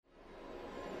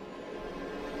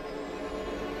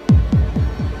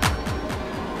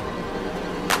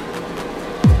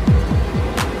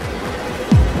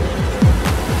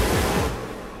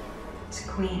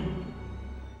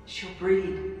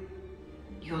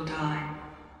will die.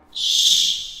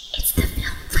 Shh, it's the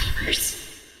Film Flamers.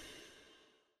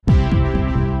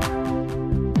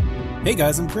 Hey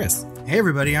guys, I'm Chris. Hey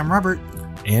everybody, I'm Robert.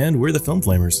 And we're the Film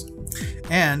Flamers.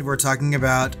 And we're talking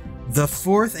about the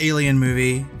fourth Alien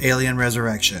movie, Alien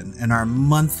Resurrection, in our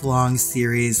month-long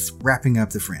series wrapping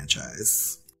up the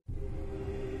franchise.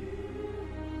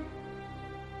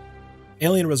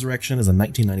 Alien Resurrection is a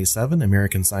 1997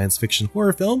 American science fiction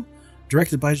horror film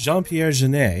directed by Jean-Pierre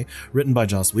Jeunet, written by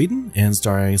Joss Whedon, and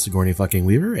starring Sigourney fucking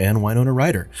Weaver and Winona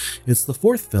Ryder. It's the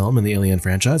fourth film in the Alien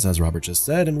franchise, as Robert just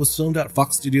said, and was filmed at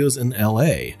Fox Studios in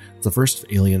LA. It's the first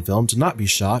Alien film to not be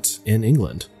shot in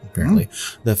England, apparently.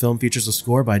 The film features a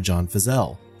score by John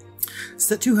Fazelle.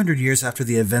 Set 200 years after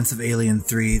the events of Alien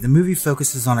 3, the movie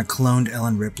focuses on a cloned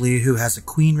Ellen Ripley who has a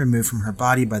queen removed from her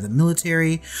body by the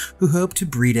military, who hope to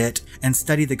breed it and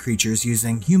study the creatures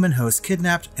using human hosts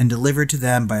kidnapped and delivered to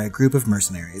them by a group of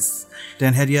mercenaries.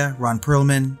 Dan Hedaya, Ron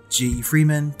Perlman, G.E.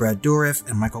 Freeman, Brad Dourif,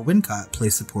 and Michael Wincott play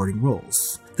supporting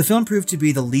roles. The film proved to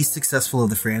be the least successful of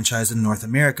the franchise in North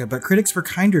America, but critics were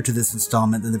kinder to this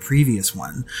installment than the previous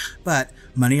one. But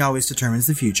money always determines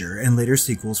the future, and later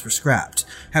sequels were scrapped.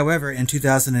 However, in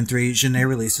 2003, Jeunet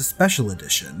released a special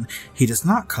edition. He does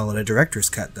not call it a director's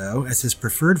cut, though, as his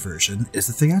preferred version is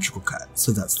the theatrical cut,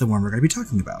 so that's the one we're going to be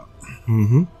talking about.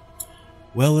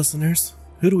 Well, listeners,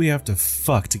 who do we have to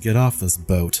fuck to get off this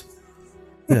boat?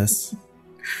 This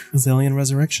is Alien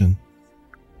Resurrection.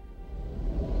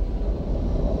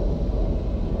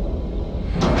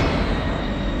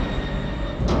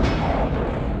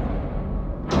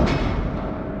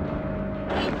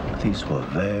 These were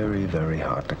very, very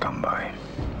hard to come by.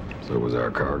 So was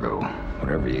our cargo.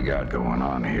 Whatever you got going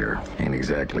on here ain't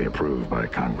exactly approved by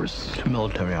Congress. It's a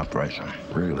military operation.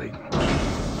 Really?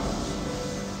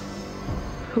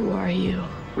 Who are you?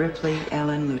 Ripley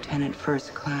Ellen, Lieutenant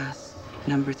First Class,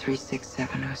 number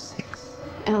 36706.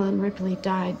 Ellen Ripley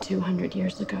died 200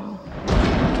 years ago.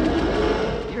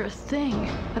 You're a thing,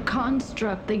 a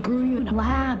construct. They grew you in a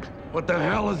lab. What the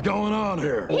hell is going on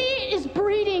here? He is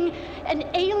breeding an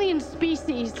alien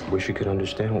species. Wish you could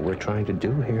understand what we're trying to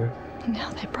do here. Now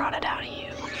they brought it out of you.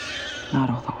 Not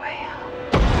all the way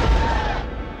out.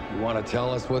 You want to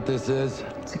tell us what this is?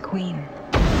 It's a queen.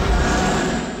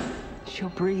 She'll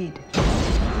breed.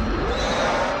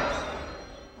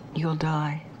 You'll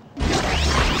die.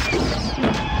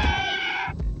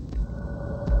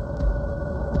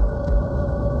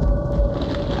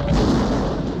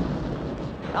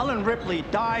 Ellen Ripley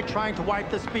died trying to wipe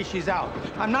the species out.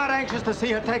 I'm not anxious to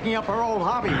see her taking up her old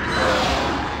hobby.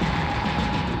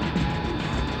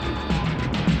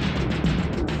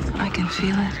 I can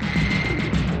feel it.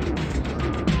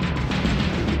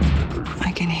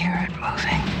 I can hear it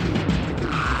moving.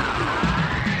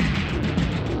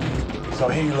 So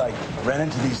hey, you ran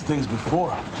into these things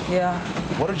before. Yeah,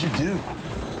 What did you do?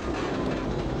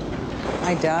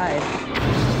 I died.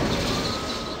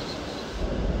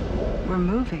 We're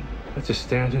moving. That's a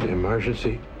standard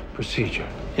emergency procedure.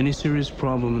 Any serious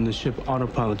problem in the ship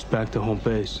autopilots back to home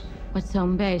base. What's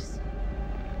home base?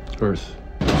 Earth.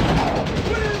 What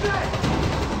is that?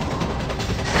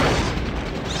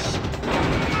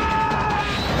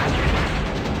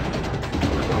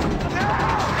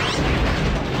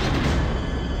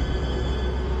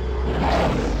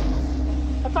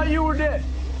 I thought you were dead.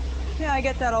 Yeah, I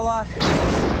get that a lot.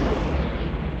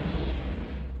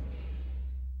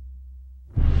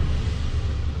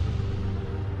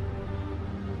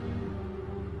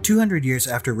 200 years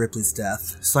after Ripley's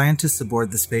death, scientists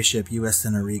aboard the spaceship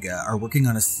USS Auriga are working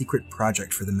on a secret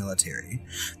project for the military.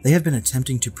 They have been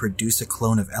attempting to produce a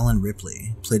clone of Ellen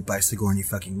Ripley, played by Sigourney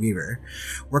fucking Weaver,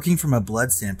 working from a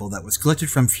blood sample that was collected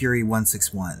from Fury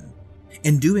 161.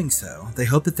 In doing so, they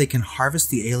hope that they can harvest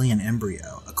the alien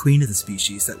embryo, a queen of the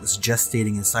species that was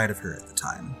gestating inside of her at the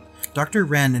time. Dr.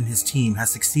 Wren and his team have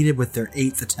succeeded with their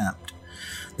 8th attempt.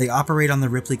 They operate on the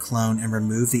Ripley clone and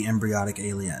remove the embryonic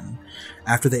alien.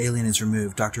 After the alien is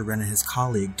removed, Dr. Wren and his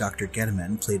colleague, Dr.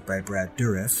 Getteman, played by Brad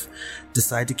Dourif,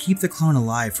 decide to keep the clone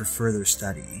alive for further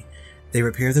study. They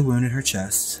repair the wound in her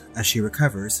chest. As she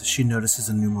recovers, she notices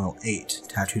a numeral 8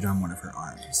 tattooed on one of her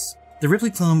arms. The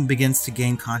Ripley clone begins to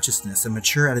gain consciousness and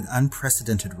mature at an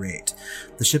unprecedented rate.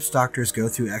 The ship's doctors go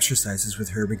through exercises with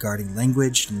her regarding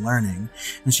language and learning,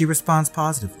 and she responds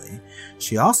positively.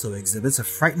 She also exhibits a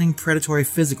frightening predatory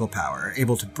physical power,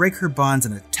 able to break her bonds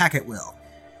and attack at will.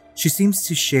 She seems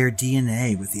to share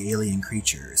DNA with the alien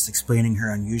creatures, explaining her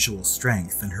unusual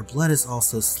strength, and her blood is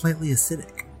also slightly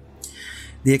acidic.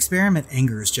 The experiment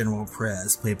angers General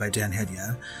Perez, played by Dan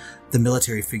Hedaya, the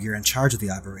military figure in charge of the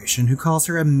operation, who calls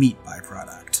her a meat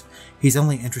byproduct. He's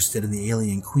only interested in the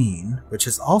alien queen, which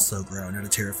has also grown at a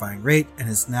terrifying rate and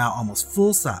is now almost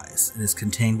full size and is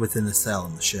contained within a cell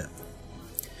in the ship.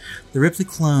 The Ripley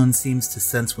clone seems to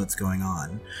sense what's going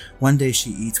on. One day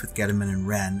she eats with Gettleman and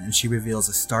Wren, and she reveals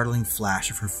a startling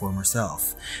flash of her former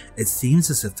self. It seems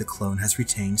as if the clone has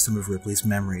retained some of Ripley's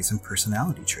memories and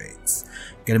personality traits.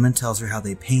 Gettleman tells her how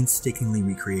they painstakingly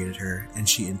recreated her, and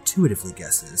she intuitively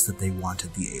guesses that they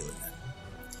wanted the alien.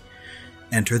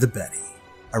 Enter the Betty,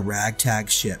 a ragtag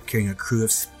ship carrying a crew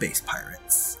of space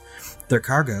pirates. Their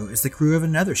cargo is the crew of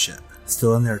another ship,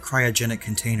 still in their cryogenic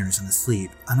containers and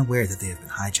asleep, unaware that they have been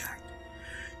hijacked.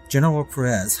 General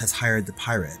Perez has hired the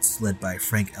pirates, led by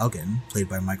Frank Elgin, played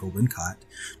by Michael Wincott,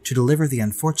 to deliver the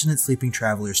unfortunate sleeping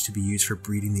travelers to be used for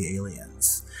breeding the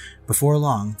aliens. Before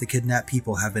long, the kidnapped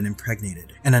people have been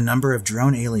impregnated, and a number of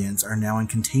drone aliens are now in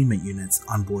containment units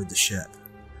on board the ship.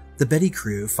 The Betty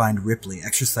crew find Ripley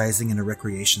exercising in a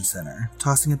recreation center,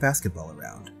 tossing a basketball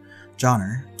around.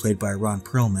 Johnner, played by Ron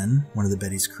Perlman, one of the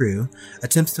Betty's crew,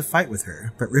 attempts to fight with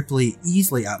her, but Ripley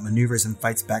easily outmaneuvers and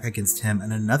fights back against him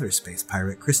and another space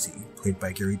pirate, Christy, played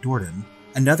by Gary Dourdan.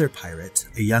 Another pirate,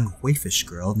 a young waifish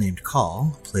girl named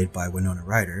Call, played by Winona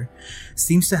Ryder,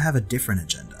 seems to have a different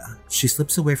agenda. She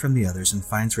slips away from the others and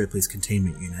finds Ripley's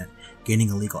containment unit, gaining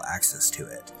illegal access to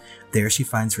it. There she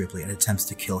finds Ripley and attempts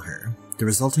to kill her. The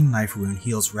resulting knife wound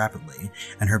heals rapidly,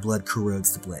 and her blood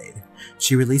corrodes the blade.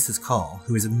 She releases Call,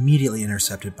 who is immediately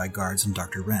intercepted by guards and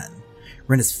Dr. Wren.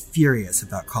 Wren is furious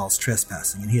about Call's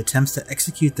trespassing, and he attempts to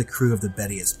execute the crew of the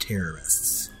Betty as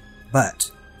terrorists.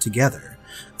 But, together,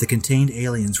 the contained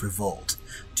aliens revolt.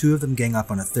 Two of them gang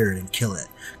up on a third and kill it,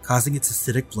 causing its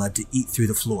acidic blood to eat through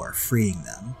the floor, freeing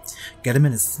them.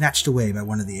 Gettleman is snatched away by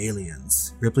one of the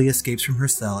aliens. Ripley escapes from her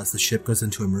cell as the ship goes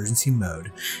into emergency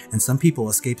mode, and some people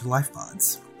escape the life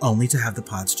pods, only to have the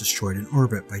pods destroyed in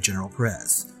orbit by General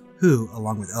Perez, who,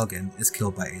 along with Elgin, is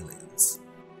killed by aliens.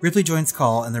 Ripley joins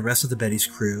Call and the rest of the Betty's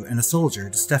crew and a soldier,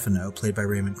 DeStefano, played by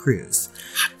Raymond Cruz.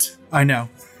 What? I know.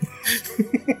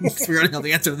 We already know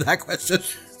the answer to that question.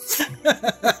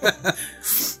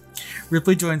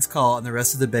 Ripley joins Call and the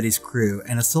rest of the Betty's crew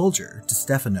and a soldier,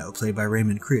 DeStefano, played by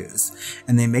Raymond Cruz,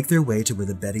 and they make their way to where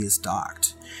the Betty is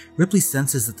docked. Ripley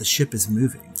senses that the ship is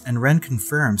moving, and Wren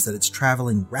confirms that it's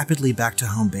traveling rapidly back to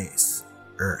home base,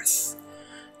 Earth.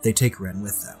 They take Wren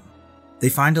with them. They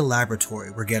find a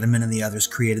laboratory where Gettleman and the others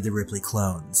created the Ripley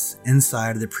clones.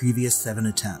 Inside are the previous 7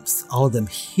 attempts, all of them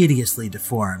hideously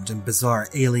deformed and bizarre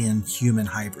alien-human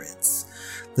hybrids.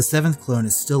 The 7th clone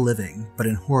is still living, but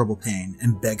in horrible pain,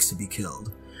 and begs to be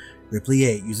killed. Ripley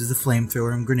 8 uses a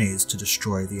flamethrower and grenades to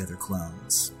destroy the other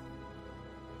clones.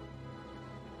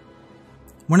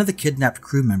 One of the kidnapped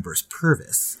crew members,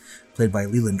 Purvis, played by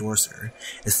Leland Orser,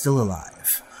 is still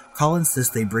alive. Call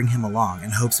insists they bring him along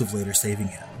in hopes of later saving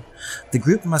him. The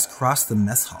group must cross the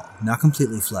mess hall, now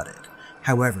completely flooded.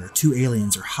 However, 2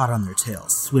 aliens are hot on their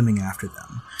tails, swimming after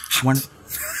them.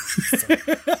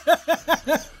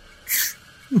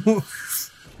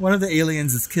 One of the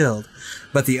aliens is killed,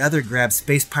 but the other grabs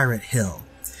Space Pirate Hill.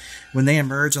 When they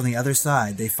emerge on the other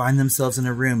side, they find themselves in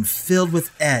a room filled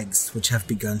with eggs which have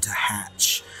begun to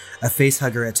hatch. A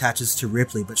facehugger attaches to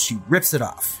Ripley, but she rips it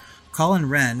off. Call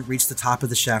and Wren reach the top of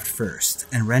the shaft first,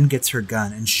 and Wren gets her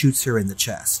gun and shoots her in the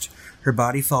chest. Her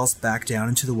body falls back down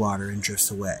into the water and drifts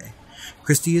away.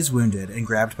 Christy is wounded and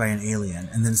grabbed by an alien,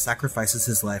 and then sacrifices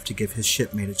his life to give his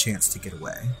shipmate a chance to get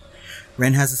away.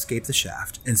 Wren has escaped the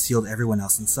shaft and sealed everyone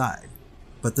else inside.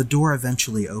 But the door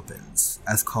eventually opens,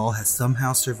 as Call has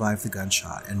somehow survived the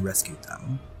gunshot and rescued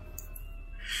them.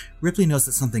 Ripley knows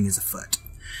that something is afoot.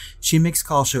 She makes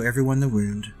Call show everyone the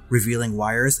wound, revealing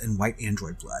wires and white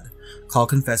android blood. Call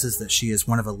confesses that she is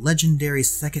one of a legendary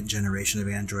 2nd generation of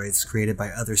androids created by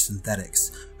other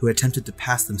synthetics who attempted to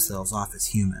pass themselves off as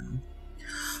human.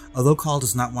 Although Call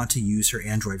does not want to use her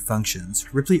android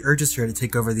functions, Ripley urges her to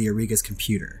take over the Auriga's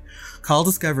computer. Call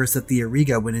discovers that the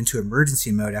Auriga went into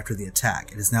emergency mode after the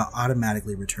attack and is now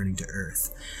automatically returning to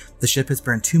Earth. The ship has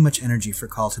burned too much energy for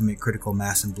Call to make critical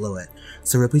mass and blow it,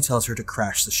 so Ripley tells her to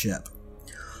crash the ship.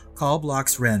 Call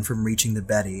blocks Wren from reaching the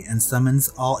Betty and summons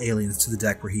all aliens to the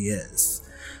deck where he is.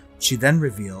 She then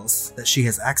reveals that she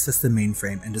has accessed the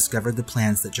mainframe and discovered the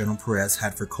plans that General Perez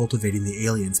had for cultivating the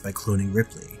aliens by cloning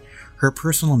Ripley. Her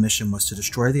personal mission was to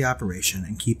destroy the operation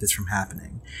and keep this from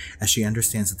happening, as she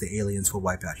understands that the aliens will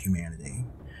wipe out humanity.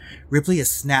 Ripley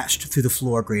is snatched through the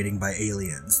floor grating by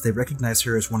aliens. They recognize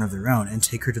her as one of their own and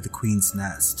take her to the Queen's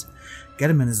nest.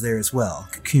 Gettleman is there as well,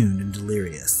 cocooned and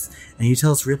delirious, and he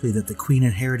tells Ripley that the Queen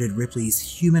inherited Ripley's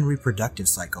human reproductive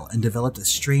cycle and developed a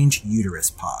strange uterus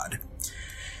pod.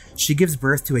 She gives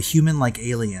birth to a human-like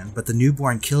alien, but the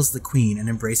newborn kills the queen and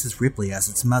embraces Ripley as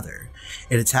its mother.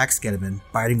 It attacks Gettman,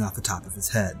 biting off the top of his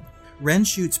head. Ren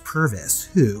shoots Purvis,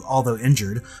 who, although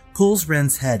injured, pulls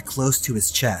Ren's head close to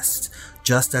his chest,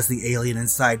 just as the alien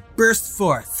inside bursts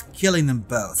forth, killing them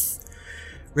both.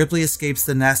 Ripley escapes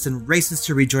the nest and races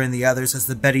to rejoin the others as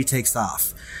the Betty takes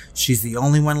off. She's the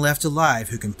only one left alive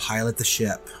who can pilot the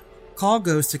ship. Call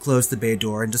goes to close the bay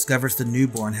door and discovers the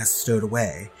newborn has stowed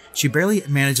away. She barely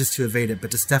manages to evade it,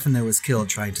 but DeStefano is killed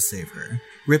trying to save her.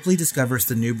 Ripley discovers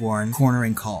the newborn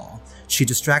cornering Call. She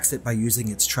distracts it by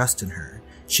using its trust in her.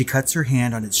 She cuts her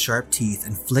hand on its sharp teeth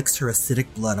and flicks her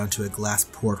acidic blood onto a glass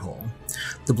porthole.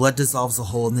 The blood dissolves a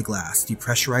hole in the glass,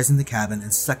 depressurizing the cabin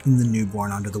and sucking the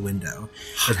newborn onto the window.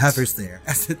 It hovers there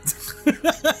as it...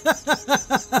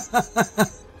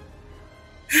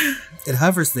 It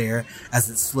hovers there as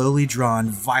it's slowly drawn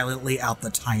violently out the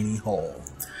tiny hole.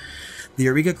 The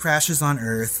Auriga crashes on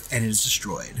Earth and is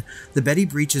destroyed. The Betty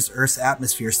breaches Earth's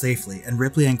atmosphere safely, and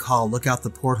Ripley and Call look out the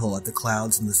porthole at the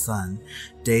clouds and the sun,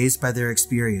 dazed by their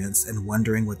experience and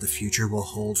wondering what the future will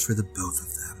hold for the both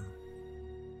of them.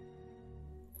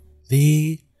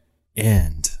 The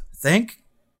end. Thank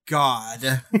God.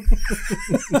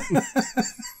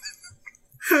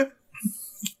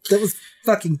 That was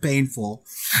fucking painful.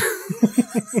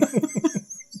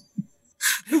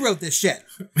 Who wrote this shit?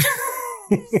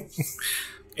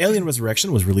 Alien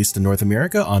Resurrection was released in North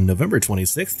America on November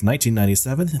 26th,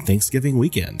 1997, Thanksgiving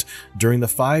weekend. During the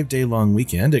 5-day-long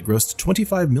weekend, it grossed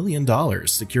 $25 million,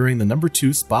 securing the number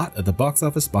 2 spot at the box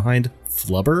office behind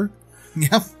Flubber.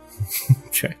 Yep.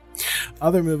 Okay.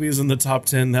 Other movies in the top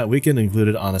 10 that weekend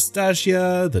included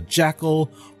Anastasia, The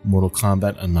Jackal, Mortal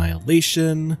Kombat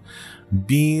Annihilation,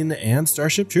 Bean, and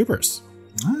Starship Troopers.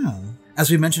 Oh. As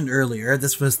we mentioned earlier,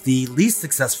 this was the least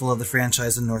successful of the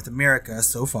franchise in North America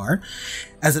so far,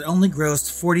 as it only grossed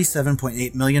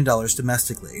 $47.8 million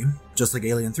domestically. Just like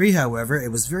Alien 3, however, it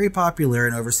was very popular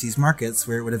in overseas markets,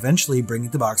 where it would eventually bring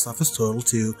the box office total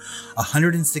to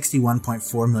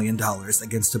 $161.4 million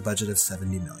against a budget of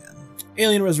 $70 million.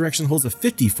 Alien Resurrection holds a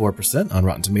 54% on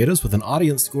Rotten Tomatoes with an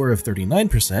audience score of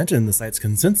 39%, and the site's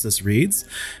consensus reads,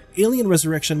 Alien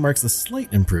Resurrection marks a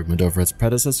slight improvement over its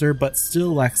predecessor, but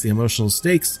still lacks the emotional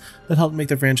stakes that helped make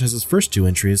the franchise's first 2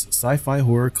 entries sci-fi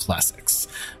horror classics.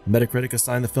 Metacritic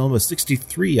assigned the film a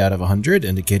 63 out of 100,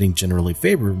 indicating generally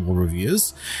favorable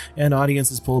reviews, and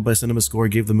audiences polled by CinemaScore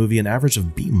gave the movie an average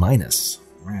of B-.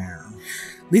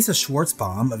 Lisa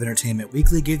Schwartzbaum of Entertainment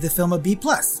Weekly gave the film a B+,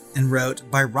 and wrote,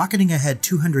 by rocketing ahead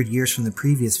 200 years from the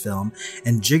previous film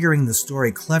and jiggering the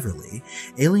story cleverly,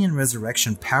 Alien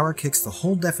Resurrection power kicks the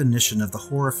whole definition of the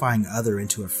horrifying other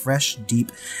into a fresh,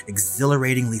 deep,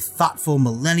 exhilaratingly thoughtful,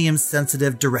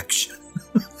 millennium-sensitive direction.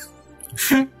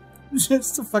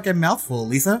 Just a fucking mouthful,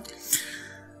 Lisa.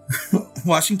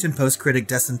 Washington Post critic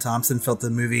Desson Thompson felt the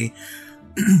movie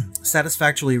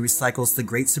satisfactorily recycles the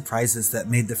great surprises that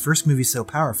made the first movie so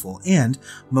powerful, and,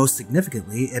 most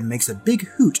significantly, it makes a big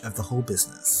hoot of the whole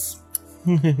business.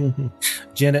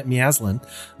 Janet Miaslin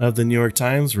of the New York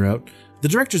Times wrote, the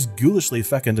director's ghoulishly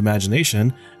fecund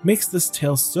imagination makes this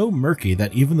tale so murky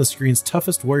that even the screen's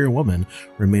toughest warrior woman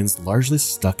remains largely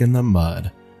stuck in the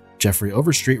mud. Jeffrey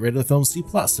Overstreet rated the film C+,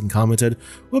 and commented,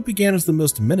 what began as the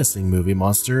most menacing movie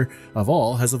monster of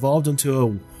all has evolved into a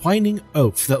whining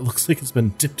oaf that looks like it's been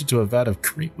dipped into a vat of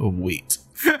cream of wheat.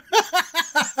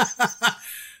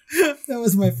 That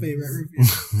was my favorite review.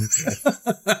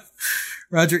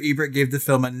 Roger Ebert gave the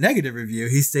film a negative review.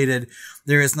 He stated,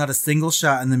 there is not a single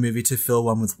shot in the movie to fill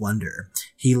one with wonder.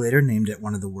 He later named it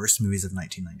one of the worst movies of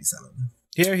 1997.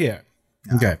 Here. Yeah.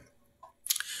 Okay.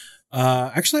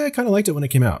 Actually, I kind of liked it when it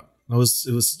came out. It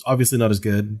was obviously not as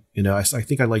good. You know, I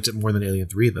think I liked it more than Alien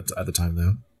 3 at the time,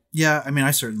 though. Yeah, I mean,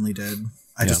 I certainly did.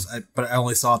 But I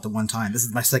only saw it the one time. This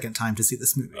is my second time to see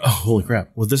this movie. Oh, holy crap!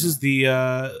 Well, this is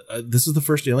the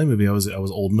first Alien movie I was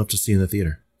old enough to see in the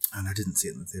theater. And I didn't see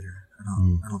it in the theater.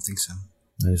 I don't think so.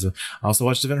 I also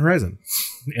watched Event Horizon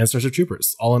and Starship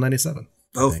Troopers, all in 97.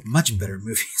 Both much better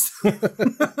movies.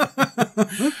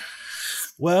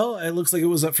 Well, it looks like it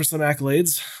was up for some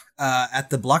accolades. At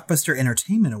the Blockbuster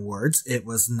Entertainment Awards, it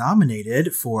was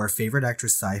nominated for Favorite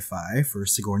Actress Sci-Fi for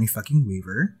Sigourney fucking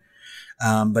Weaver.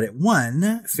 But it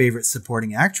won Favorite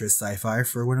Supporting Actress Sci-Fi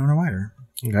for Winona Ryder.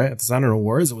 Okay, at the Saturn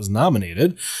Awards, it was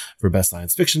nominated for Best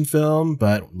Science Fiction Film,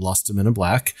 but lost to Men in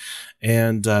Black,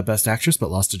 and Best Actress, but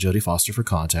lost to Jodie Foster for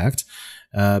Contact.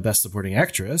 Best Supporting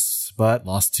Actress, but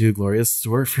lost to Gloria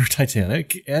Stewart for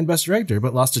Titanic, and Best Director,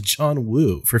 but lost to John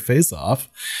Woo for Face Off.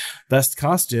 Best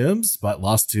Costumes, but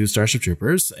lost to Starship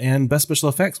Troopers, and Best Special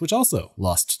Effects, which also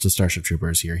lost to Starship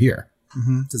Troopers here.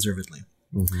 Deservedly.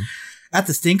 At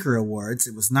the Stinker Awards,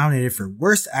 it was nominated for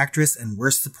Worst Actress and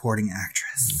Worst Supporting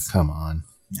Actress. Come on.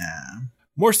 Yeah.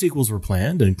 More sequels were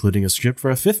planned, including a script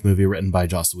for a 5th movie written by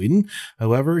Joss Whedon.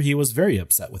 However, he was very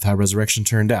upset with how Resurrection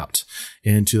turned out.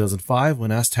 In 2005,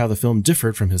 when asked how the film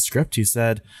differed from his script, he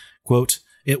said, quote,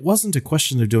 "It wasn't a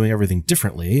question of doing everything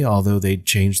differently, although they'd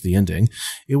changed the ending.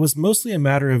 It was mostly a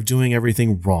matter of doing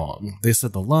everything wrong. They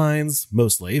said the lines,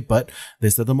 mostly, but they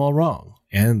said them all wrong.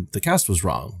 And the cast was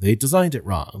wrong. They designed it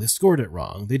wrong. They scored it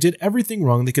wrong. They did everything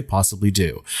wrong they could possibly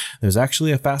do. There's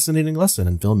actually a fascinating lesson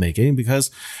in filmmaking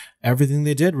because everything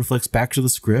they did reflects back to the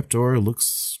script or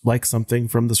looks like something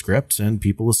from the script, and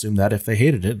people assume that if they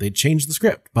hated it, they'd change the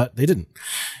script, but they didn't.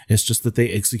 It's just that they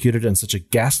executed it in such a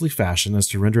ghastly fashion as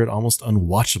to render it almost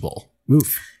unwatchable."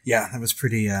 Oof. Yeah, that was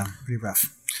pretty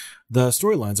rough. The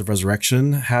storylines of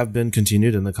Resurrection have been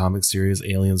continued in the comic series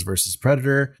Aliens vs.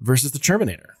 Predator vs. the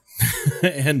Terminator,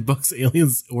 and books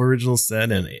Aliens Original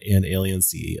Sin and Alien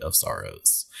Sea of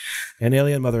Sorrows, and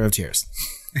Alien Mother of Tears.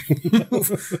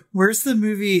 Where's the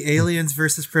movie Aliens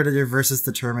versus Predator versus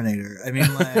the Terminator? I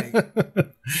mean, like,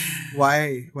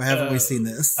 why haven't we seen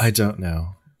this? I don't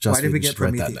know. Why did we get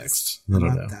Prometheus? That next? I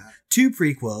don't know. That. 2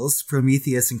 prequels,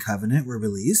 Prometheus and Covenant, were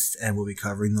released, and we'll be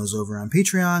covering those over on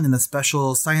Patreon in a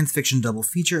special science fiction double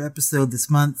feature episode this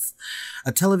month.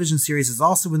 A television series is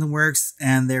also in the works,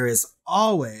 and there is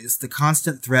always the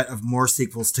constant threat of more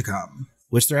sequels to come.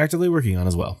 Which they're actively working on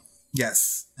as well.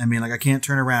 Yes. I mean, like, I can't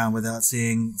turn around without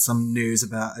seeing some news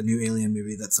about a new Alien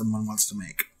movie that someone wants to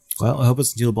make. Well, I hope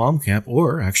it's Neil Blomkamp,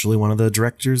 or actually one of the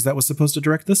directors that was supposed to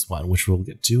direct this one, which we'll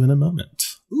get to in a moment.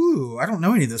 Ooh, I don't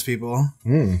know any of those people.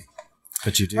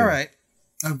 But you do. All right.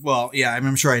 Well, yeah,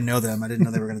 I'm sure I know them. I didn't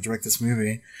know they were going to direct this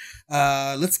movie.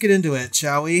 Let's get into it,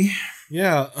 shall we?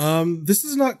 Yeah. This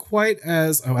is not quite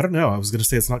as, I don't know. I was going to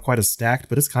say it's not quite as stacked,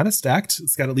 but it's kind of stacked.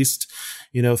 It's got at least,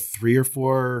 3 or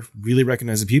 4 really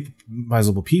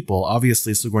recognizable people.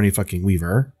 Obviously, Sigourney fucking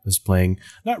Weaver is playing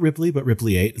not Ripley, but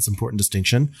Ripley 8. It's an important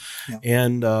distinction. Yeah.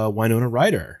 And Winona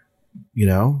Ryder,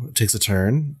 takes a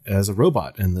turn as a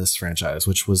robot in this franchise,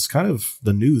 which was kind of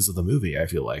the news of the movie, I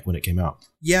feel like, when it came out.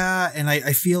 Yeah, and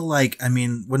I feel like,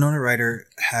 Winona Ryder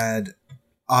had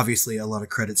obviously a lot of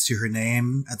credits to her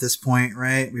name at this point,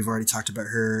 right? We've already talked about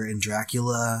her in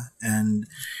Dracula and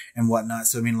whatnot.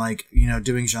 So,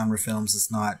 doing genre films is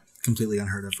not completely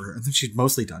unheard of for her. I think she's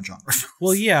mostly done genre films.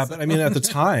 Well, yeah, but at the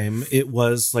time, it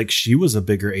was like she was a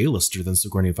bigger A-lister than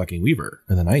Sigourney fucking Weaver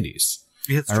in the 90s.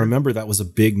 Yeah, I remember that was a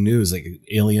big news. Like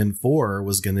Alien 4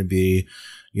 was going to be,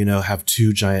 have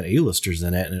 2 giant A-listers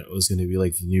in it, and it was going to be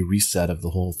like the new reset of the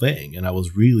whole thing. And I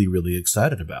was really, really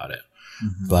excited about it.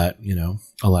 Mm-hmm. But,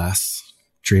 alas,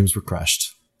 dreams were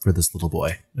crushed for this little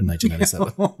boy in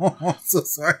 1997. I'm so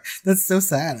sorry. That's so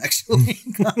sad, actually.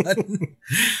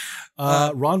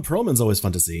 Ron Perlman's always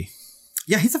fun to see.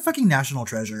 Yeah, he's a fucking national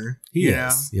treasure. He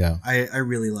is. Yeah. I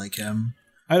really like him.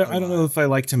 I don't know if I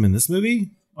liked him in this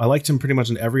movie. I liked him pretty much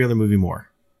in every other movie more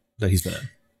that he's been in.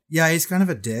 Yeah, he's kind of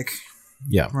a dick.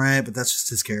 Yeah. Right, but that's just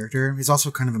his character. He's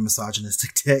also kind of a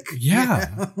misogynistic dick.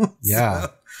 Yeah. Yeah.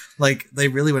 So, they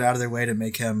really went out of their way to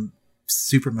make him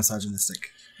super misogynistic.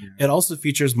 It also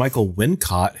features Michael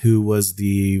Wincott, who was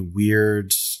the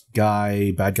weird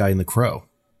bad guy in The Crow.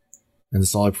 And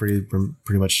that's all I pretty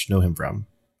much know him from.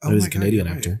 He's a Canadian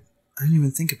actor. I didn't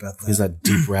even think about that. He has that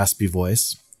deep, raspy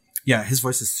voice. Yeah, his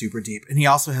voice is super deep. And he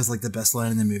also has the best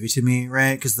line in the movie to me,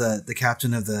 right? Because the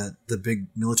captain of the big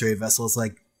military vessel is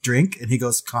like, drink, and he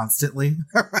goes constantly.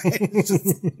 Right?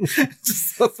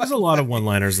 Just so There's a lot of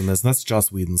one-liners in this, and that's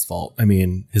Joss Whedon's fault.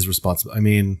 His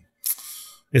responsibility.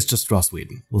 It's just Joss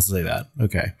Whedon. We'll say that.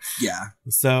 Okay. Yeah.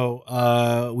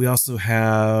 So we also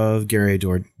have Gary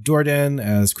Dourdan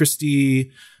as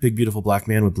Christy, big, beautiful black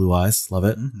man with blue eyes. Love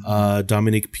it. Mm-hmm.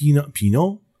 Dominique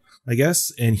Pinot, I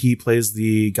guess, and he plays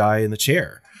the guy in the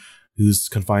chair who's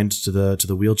confined to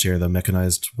the wheelchair, the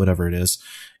mechanized whatever it is.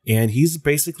 And he's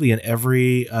basically in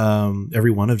every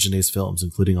one of Janae's films,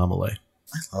 including Amelie.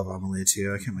 I love Amelie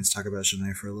too. I can't wait to talk about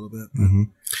Janae for a little bit. Mm-hmm.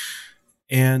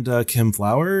 And Kim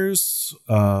Flowers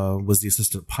was the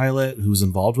assistant pilot who was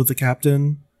involved with the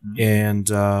captain. Mm-hmm.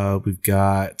 And we've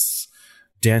got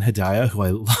Dan Hedaya, who I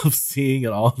love seeing in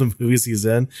all the movies he's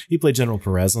in. He played General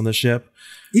Perez on the ship.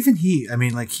 Even he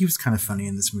was kind of funny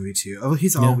in this movie too. Oh,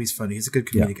 he's always funny. He's a good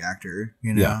comedic actor,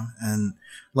 Yeah. And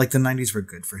the 90s were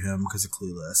good for him because of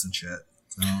Clueless and shit.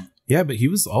 So. Yeah, but he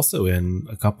was also in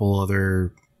a couple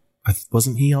other.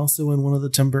 Wasn't he also in one of the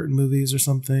Tim Burton movies or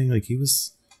something? He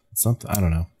was something. I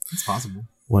don't know. It's possible.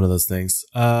 One of those things.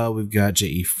 We've got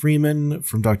J.E. Freeman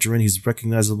from Dr. In. He's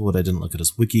recognizable, but I didn't look at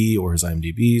his wiki or his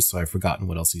IMDb, so I've forgotten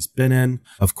what else he's been in.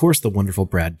 Of course, the wonderful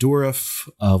Brad Dourif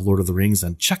of Lord of the Rings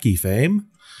and Chucky fame,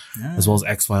 as well as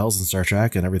X-Files and Star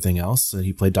Trek and everything else. And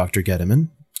he played Dr.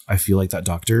 Gettman. I feel like that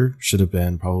doctor should have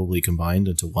been probably combined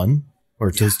into one,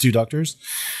 or to two doctors.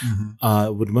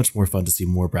 It would be much more fun to see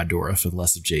more Brad Dourif and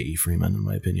less of J.E. Freeman, in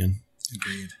my opinion.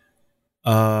 Agreed.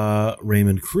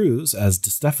 Raymond Cruz as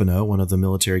DeStefano, one of the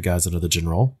military guys under the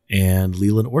general, and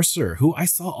Leland Orser, who I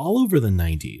saw all over the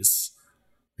 90s.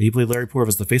 He played Larry Porv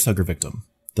as the facehugger victim.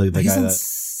 The he's guy in that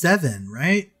 7,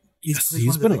 right?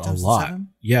 He's been in a lot.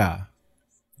 Yeah.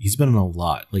 He's been in a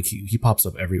lot. Like he pops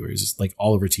up everywhere. He's just like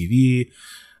all over TV.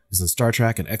 He's in Star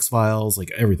Trek and X-Files,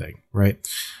 like everything, right?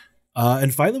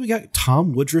 And finally, we got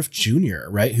Tom Woodruff Jr.,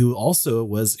 right, who also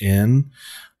was in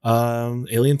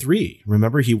Alien 3.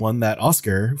 Remember, he won that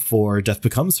Oscar for Death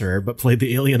Becomes Her, but played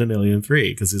the alien in Alien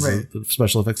 3 because he's the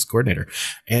special effects coordinator.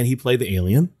 And he played the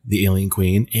alien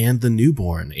queen, and the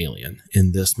newborn alien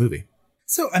in this movie.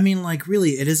 So, I mean, like,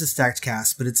 really, it is a stacked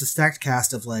cast, but it's a stacked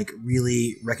cast of, like,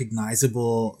 really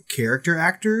recognizable character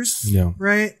actors,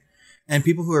 right? And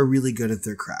people who are really good at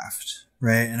their craft,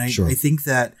 right? And I think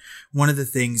that one of the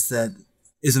things that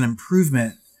is an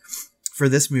improvement for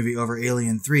this movie over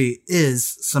Alien 3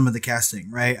 is some of the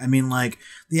casting, right? I mean, like,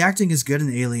 the acting is good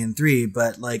in Alien 3,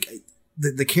 but, like,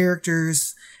 the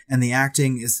characters and the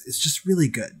acting is just really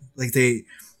good. Like,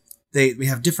 we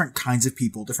have different kinds of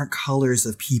people, different colors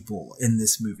of people in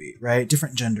this movie, right?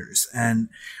 Different genders. And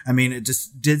I mean, it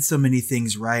just did so many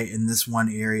things right in this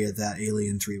one area that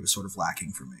Alien 3 was sort of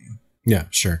lacking for me. Yeah,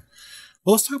 sure.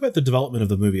 Well, let's talk about the development of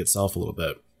the movie itself a little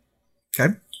bit.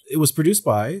 Okay. It was produced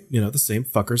by, the same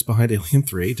fuckers behind Alien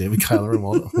 3, David Kyler and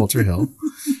Walter Hill.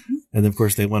 And then, of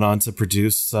course, they went on to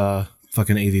produce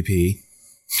fucking AVP.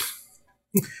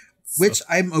 Which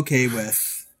I'm okay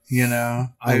with,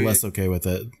 I'm less okay with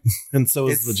it. And so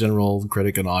is the general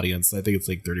critic and audience. I think it's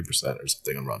like 30% or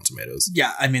something on Rotten Tomatoes.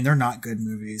 Yeah, I mean, they're not good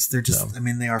movies. They're just,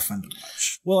 they are fun to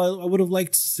watch. Well, I would have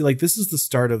liked to see, like, this is the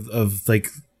start of like,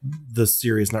 the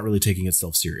series not really taking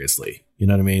itself seriously. You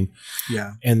know what I mean?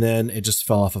 Yeah. And then it just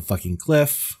fell off a fucking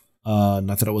cliff.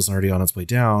 Not that it wasn't already on its way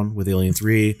down with Alien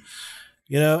 3,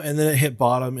 and then it hit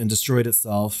bottom and destroyed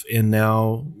itself. And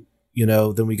now,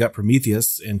 then we got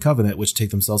Prometheus and Covenant, which take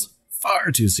themselves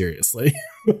far too seriously.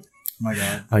 My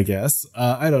God. I guess.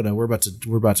 I don't know. We're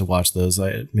about to watch those.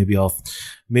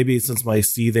 Maybe since my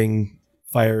seething,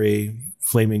 fiery,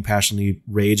 flaming, passionately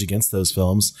rage against those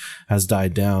films has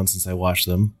died down since I watched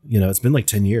them. It's been like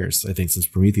 10 years, I think, since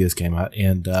Prometheus came out.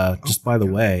 And by the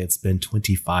way, it's been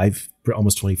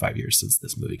almost 25 years since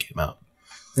this movie came out.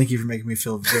 Thank you for making me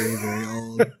feel very, very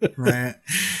old. Right.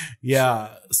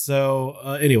 Yeah. So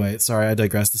anyway, sorry, I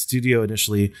digress. The studio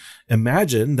initially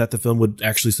imagined that the film would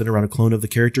actually center around a clone of the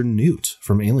character Newt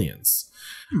from Aliens.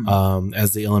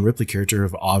 As the Ellen Ripley character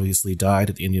have obviously died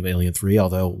at the end of Alien 3,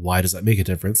 although why does that make a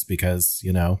difference? Because,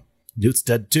 Newt's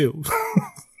dead too.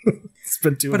 It's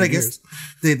been 2 years. But I guess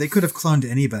they could have cloned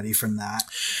anybody from that.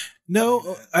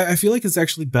 No, I feel like it's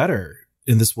actually better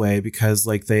in this way because,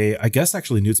 like, I guess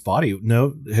actually Newt's body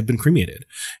had been cremated.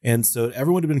 And so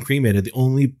everyone had been cremated. The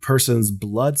only person's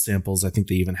blood samples I think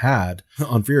they even had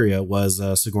on Furia was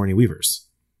Sigourney Weaver's.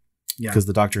 Yeah. Because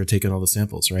the doctor had taken all the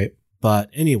samples, right? But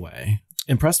anyway,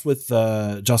 impressed with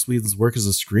Joss Whedon's work as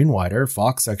a screenwriter,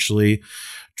 Fox actually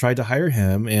tried to hire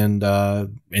him and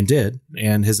did.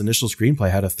 And his initial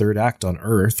screenplay had a third act on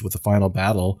Earth with a final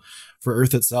battle for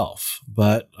Earth itself.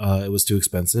 But it was too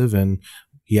expensive, and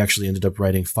he actually ended up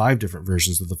writing 5 different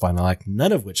versions of the final act,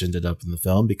 none of which ended up in the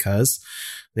film because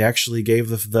they actually gave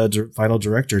the final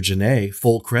director, Janae,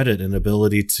 full credit and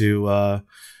ability to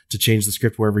change the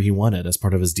script wherever he wanted as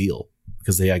part of his deal.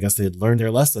 Because I guess they had learned their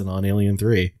lesson on Alien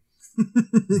 3.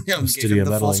 Gave him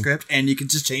the full script and you could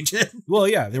just change it. Well,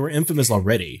 yeah, they were infamous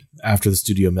already after the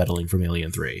studio meddling from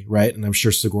Alien 3, right? And I'm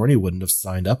sure Sigourney wouldn't have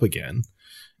signed up again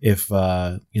if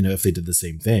they did the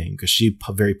same thing, because she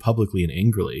very publicly and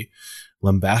angrily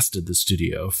lambasted the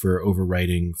studio for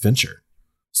overwriting Fincher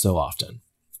so often,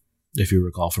 if you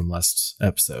recall from last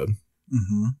episode.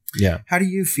 Mm-hmm. Yeah. How do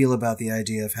you feel about the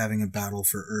idea of having a battle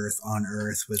for Earth on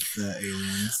Earth with the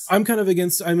aliens? I'm kind of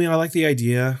against. I mean, I like the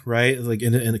idea, right? Like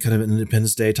in a kind of an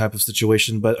Independence Day type of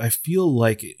situation, but I feel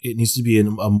like it needs to be a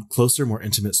closer, more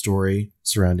intimate story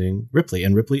surrounding Ripley.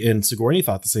 And Sigourney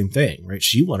thought the same thing, right?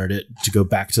 She wanted it to go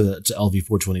back to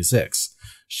LV-426.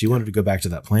 She wanted to go back to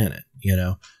that planet.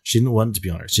 She didn't want it to be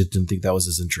on Earth. She didn't think that was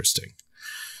as interesting.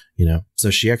 So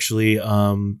she actually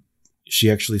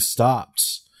stopped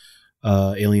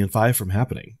Alien 5 from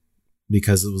happening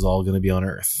because it was all going to be on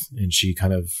Earth. And she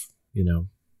kind of,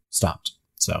 stopped.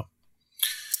 So,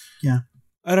 yeah.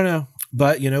 I don't know.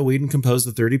 But, Whedon composed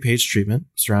a 30-page treatment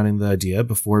surrounding the idea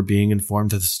before being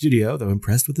informed that the studio, though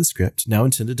impressed with the script, now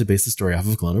intended to base the story off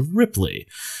of a clone of Ripley,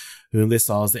 whom they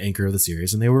saw as the anchor of the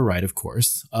series, and they were right, of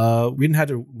course. Whedon had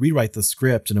to rewrite the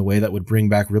script in a way that would bring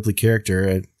back Ripley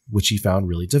character, which he found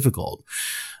really difficult.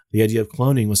 The idea of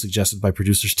cloning was suggested by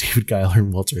producers David Giler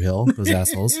and Walter Hill, those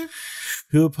assholes,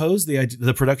 who opposed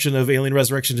the production of Alien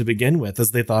Resurrection to begin with,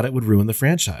 as they thought it would ruin the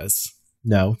franchise.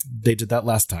 No, they did that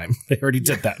last time. They already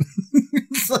did that.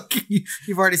 It's like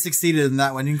you've already succeeded in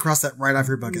that one. You can cross that right off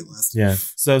your bucket list. Yeah.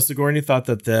 So Sigourney thought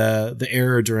that the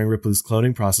error during Ripley's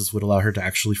cloning process would allow her to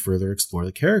actually further explore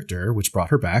the character, which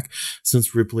brought her back,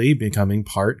 since Ripley becoming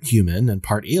part human and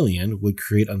part alien would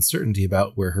create uncertainty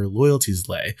about where her loyalties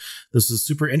lay. This was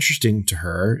super interesting to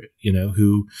her,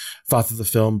 who thought that the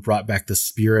film brought back the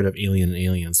spirit of Alien and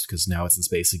Aliens, because now it's in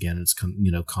space again. It's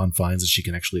confines, and she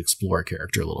can actually explore a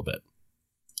character a little bit.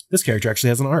 This character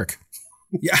actually has an arc.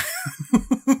 Yeah.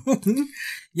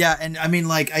 Yeah. And I mean,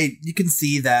 you can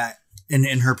see that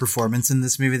in her performance in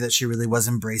this movie that she really was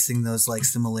embracing those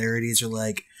similarities or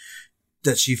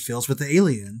that she feels with the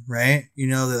alien, right?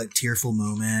 The tearful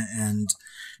moment and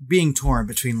being torn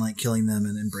between killing them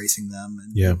and embracing them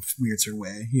in a weird sort of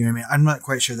way. You know what I mean? I'm not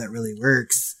quite sure that really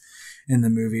works in the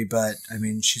movie, but I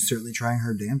mean, she's certainly trying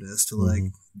her damnedest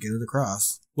to get it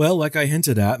across. Well, like I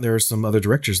hinted at, there are some other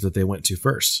directors that they went to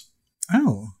first.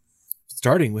 Oh.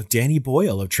 Starting with Danny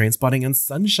Boyle of Trainspotting and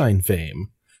Sunshine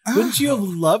fame. Oh. Wouldn't you have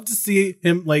loved to see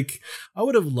him, I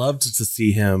would have loved to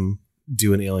see him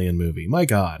do an Alien movie. My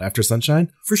God, after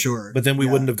Sunshine? For sure. But then we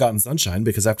wouldn't have gotten Sunshine,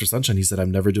 because after Sunshine, he said,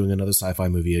 I'm never doing another sci-fi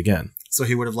movie again. So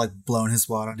he would have blown his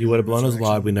wad on. He would have blown his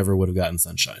wad. We never would have gotten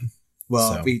Sunshine.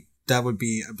 Well, that would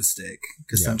be a mistake,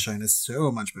 because Sunshine is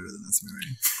so much better than this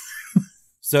movie.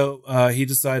 So he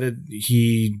decided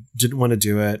he didn't want to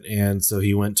do it, and so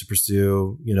he went to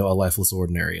pursue, A Lifeless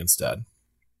Ordinary instead.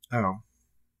 Oh.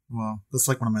 Well, that's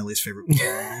one of my least favorite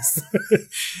movies.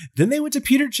 Then they went to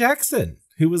Peter Jackson,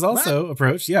 who was also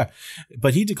approached. Yeah.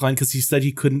 But he declined because he said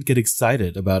he couldn't get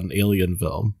excited about an Alien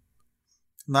film.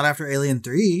 Not after Alien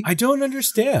 3. I don't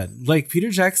understand. Peter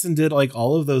Jackson did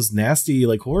all of those nasty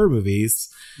horror movies,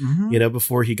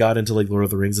 before he got into Lord of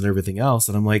the Rings and everything else.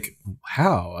 And I'm like,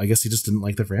 how? I guess he just didn't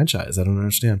like the franchise. I don't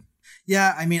understand.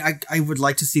 Yeah, I mean, I would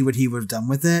like to see what he would have done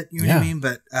with it. You know what I mean?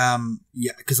 But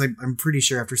because I'm pretty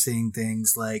sure after seeing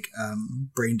things like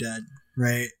Brain Dead,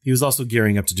 right? He was also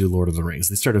gearing up to do Lord of the Rings.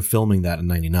 They started filming that in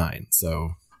 1999.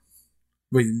 So,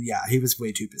 well, yeah, he was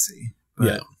way too busy. But.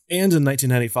 Yeah. And in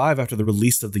 1995, after the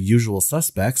release of The Usual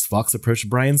Suspects, Fox approached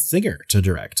Bryan Singer to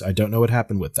direct. I don't know what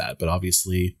happened with that, but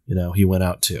obviously, he went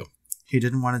out too. He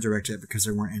didn't want to direct it because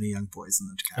there weren't any young boys in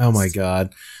the cast. Oh my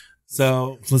God.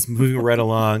 So let's move right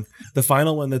along. The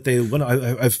final one that they went,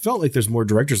 I felt like there's more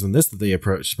directors than this that they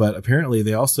approached, but apparently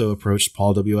they also approached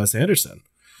Paul W.S. Anderson,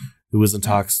 who was in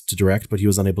talks to direct, but he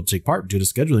was unable to take part due to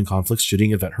scheduling conflicts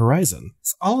shooting Event Horizon.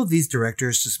 So all of these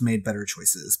directors just made better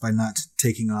choices by not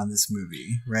taking on this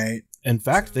movie, right? In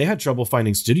fact, they had trouble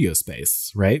finding studio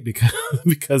space, right?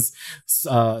 Because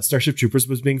Starship Troopers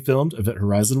was being filmed, Event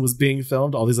Horizon was being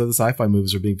filmed, all these other sci-fi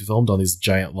movies were being filmed on these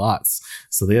giant lots.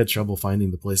 So they had trouble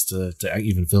finding the place to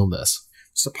even film this.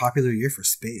 It's a popular year for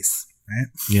space, right?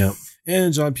 Yeah.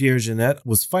 And Jean-Pierre Jeunet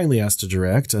was finally asked to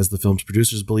direct, as the film's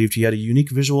producers believed he had a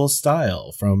unique visual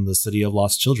style from The City of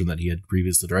Lost Children that he had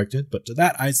previously directed. But to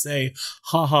that, I say,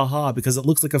 ha ha ha, because it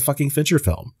looks like a fucking Fincher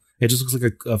film. It just looks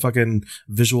like a fucking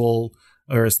visual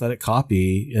or aesthetic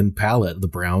copy and palette, the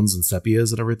browns and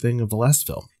sepias and everything of the last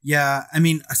film. Yeah, I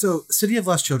mean, so City of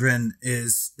Lost Children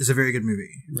is a very good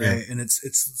movie, right? Yeah. And it's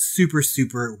super,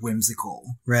 super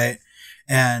whimsical, right?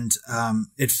 And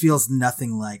it feels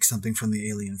nothing like something from the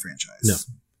Alien franchise. No.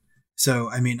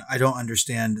 So, I mean, I don't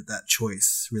understand that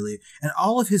choice, really. And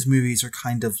all of his movies are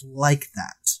kind of like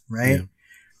that, right? Yeah.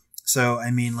 So,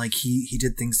 I mean, he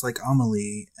did things like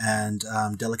Amelie and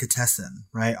Delicatessen,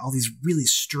 right? All these really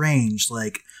strange,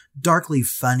 darkly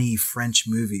funny French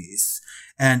movies.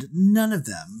 And none of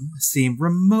them seem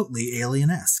remotely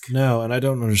alien-esque. No, and I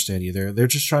don't understand either. They're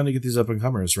just trying to get these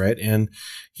up-and-comers, right? And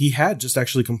he had just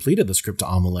actually completed the script to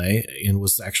Amelie and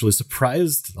was actually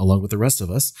surprised, along with the rest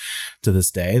of us, to this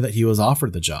day, that he was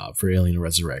offered the job for Alien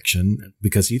Resurrection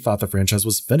because he thought the franchise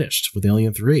was finished with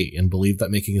Alien 3 and believed that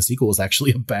making a sequel was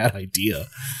actually a bad idea.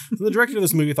 So the director of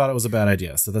this movie thought it was a bad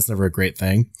idea, so that's never a great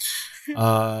thing.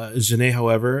 Jeunet,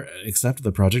 however, accepted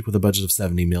the project with a budget of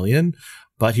 $70 million,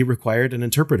 but he required an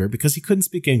interpreter because he couldn't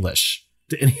speak English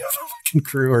to any of the fucking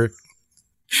crew.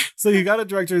 So you got a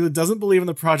director that doesn't believe in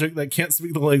the project, that can't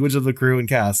speak the language of the crew and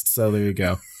cast. So there you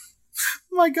go.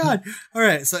 my God. All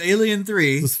right. So Alien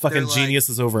 3. Those fucking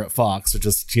geniuses over at Fox are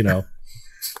just,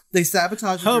 they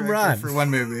sabotage the home director run for one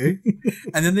movie.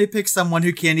 And then they pick someone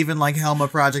who can't even helm a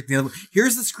project. The other,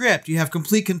 here's the script. You have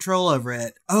complete control over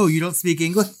it. Oh, you don't speak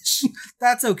English?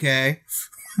 That's okay.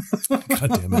 God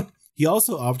damn it. He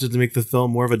also opted to make the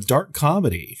film more of a dark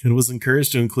comedy and was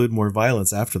encouraged to include more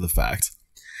violence after the fact.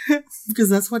 Because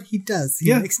that's what he does.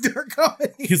 He makes dark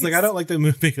comedy. He's like, I don't like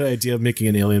the idea of making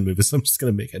an alien movie, so I'm just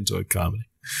going to make it into a comedy.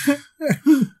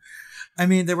 I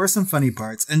mean, there were some funny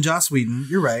parts. And Joss Whedon,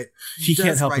 you're right. He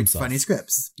can't help write himself. Funny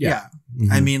scripts. Yeah.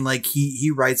 Mm-hmm. I mean,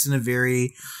 he writes in a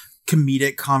very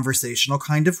comedic, conversational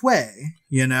kind of way,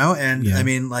 And I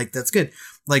mean, that's good.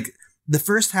 The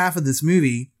first half of this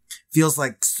movie feels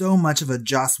like so much of a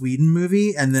Joss Whedon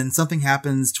movie, and then something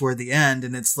happens toward the end,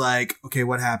 and it's like, okay,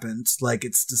 what happened?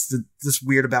 It's just this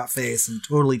weird about face and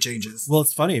totally changes. Well,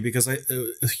 it's funny because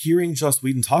hearing Joss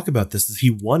Whedon talk about this, he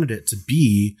wanted it to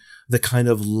be the kind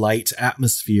of light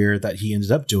atmosphere that he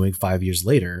ended up doing 5 years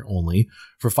later, only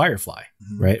for Firefly,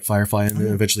 right? Firefly, and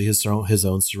then eventually his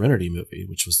own Serenity movie,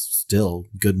 which was still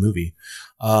a good movie.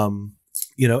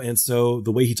 And so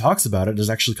the way he talks about it is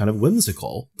actually kind of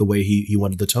whimsical, the way he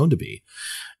wanted the tone to be.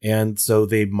 And so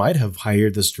they might have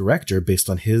hired this director based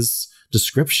on his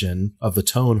description of the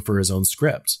tone for his own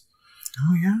script.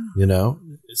 Oh, yeah.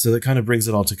 So that kind of brings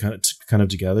it all to kind of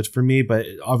together for me. But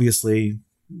obviously,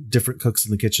 different cooks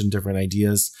in the kitchen, different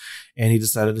ideas. And he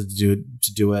decided to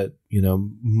do it,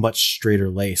 much straighter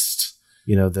laced,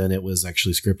 than it was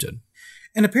actually scripted.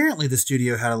 And apparently the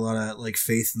studio had a lot of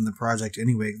faith in the project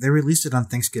anyway. They released it on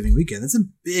Thanksgiving weekend. It's a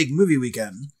big movie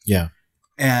weekend. Yeah.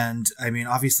 And I mean,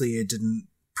 obviously it didn't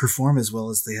perform as well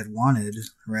as they had wanted,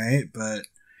 right? But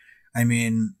I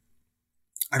mean,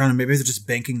 I don't know, maybe they're just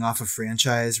banking off of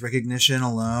franchise recognition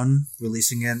alone,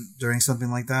 releasing it during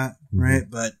something like that, right?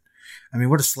 But I mean,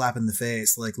 what a slap in the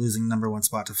face, losing #1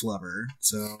 spot to Flubber.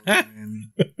 So, I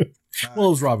mean, well, it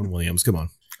was Robin Williams. Come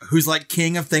on. Who's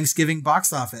king of Thanksgiving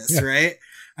box office, right?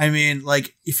 I mean,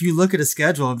 if you look at a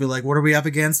schedule and be like, what are we up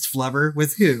against? Flubber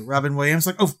with who? Robin Williams?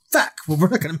 Oh, fuck. Well, we're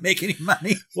not going to make any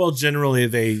money. Well, generally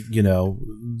they,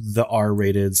 the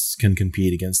R-rateds can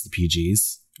compete against the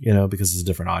PGs, because it's a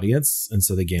different audience. And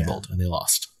so they gambled and they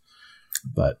lost.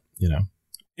 But,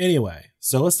 Anyway,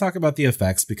 so let's talk about the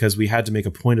effects because we had to make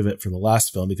a point of it for the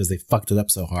last film because they fucked it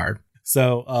up so hard.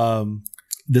 So,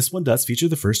 this one does feature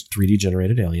the first 3D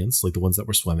generated aliens, like the ones that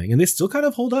were swimming, and they still kind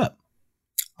of hold up.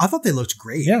 I thought they looked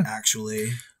great, actually.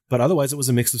 But otherwise, it was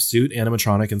a mix of suit,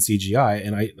 animatronic, and CGI,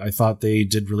 and I thought they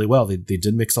did really well. They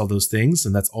did mix all those things,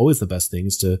 and that's always the best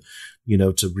things to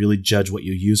really judge what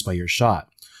you use by your shot.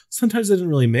 Sometimes they didn't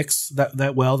really mix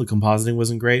that well. The compositing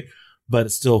wasn't great, but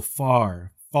it's still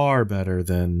far, far better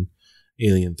than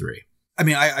Alien 3. I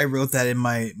mean, I wrote that in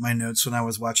my notes when I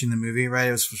was watching the movie, right?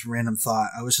 It was just a random thought.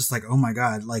 I was just like, oh my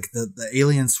God, the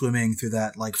alien swimming through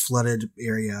that flooded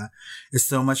area is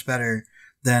so much better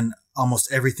than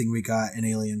almost everything we got in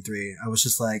Alien 3. I was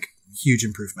just like, huge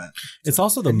improvement. It's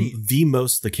also the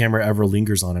most the camera ever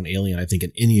lingers on an alien, I think,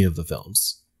 in any of the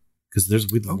films. Because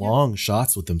there's long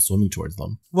shots with them swimming towards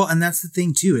them. Well, and that's the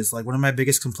thing too, is one of my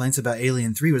biggest complaints about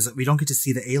Alien 3 was that we don't get to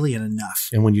see the alien enough.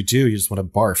 And when you do, you just want to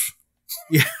barf.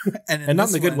 Yeah. And not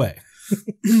in a good way.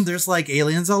 There's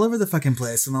aliens all over the fucking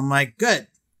place. And I'm like, good.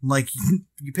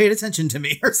 You paid attention to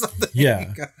me or something.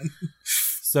 Yeah.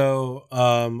 So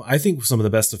I think some of the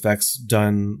best effects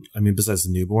done, I mean, besides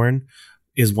the newborn,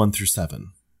 is 1 through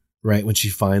 7, right? When she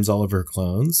finds all of her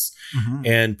clones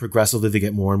and progressively they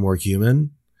get more and more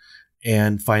human.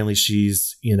 And finally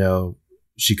she's,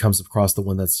 she comes across the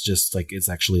one that's just it's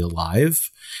actually alive.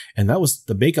 And that was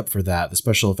the makeup for that. The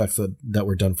special effects that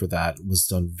were done for that was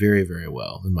done very, very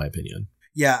well, in my opinion.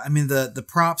 Yeah. I mean, the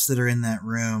props that are in that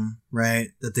room, right,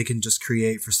 that they can just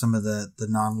create for some of the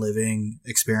non-living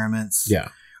experiments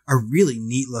are really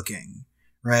neat looking.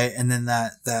 Right. And then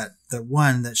that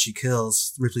one that she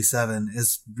kills, Ripley 7,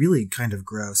 is really kind of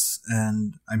gross,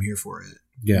 and I'm here for it.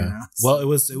 Yeah. Well, it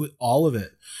was all of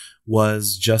it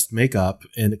was just makeup,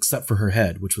 and except for her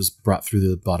head, which was brought through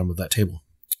the bottom of that table.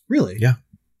 Really? Yeah.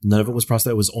 None of it was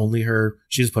prosthetic. It was only her.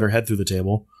 She just put her head through the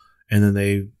table, and then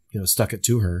they, stuck it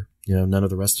to her. None of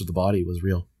the rest of the body was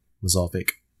real. It was all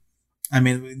fake. I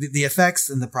mean, the effects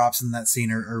and the props in that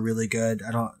scene are really good.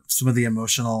 Some of the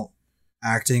emotional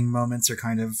acting moments are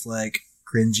kind of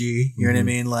cringy. You know what I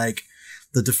mean?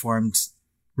 The deformed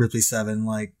Ripley 7,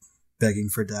 begging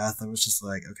for death. I was just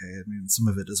like, okay, I mean, some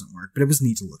of it doesn't work, but it was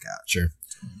neat to look at. Sure.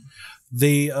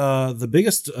 The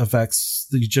biggest effects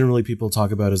that generally people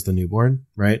talk about is the newborn,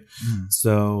 right?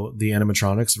 So the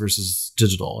animatronics versus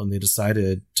digital, and they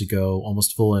decided to go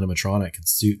almost full animatronic in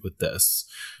suit with this.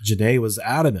 Janae was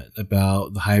adamant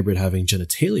about the hybrid having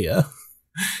genitalia,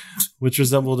 which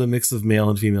resembled a mix of male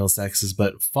and female sexes,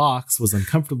 but Fox was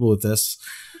uncomfortable with this,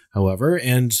 however,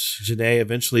 and Janae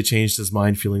eventually changed his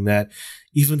mind, feeling that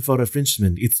even for a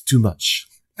Frenchman, it's too much.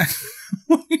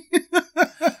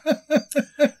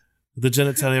 The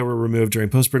genitalia were removed during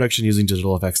post-production using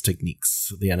digital effects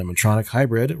techniques. The animatronic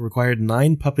hybrid required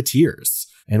 9 puppeteers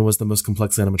and was the most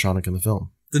complex animatronic in the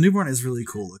film. The newborn is really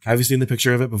cool looking. Have you seen the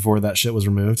picture of it before that shit was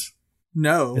removed?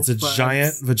 No. It's a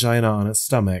giant vagina on its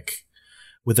stomach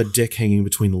with a dick hanging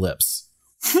between the lips.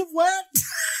 What?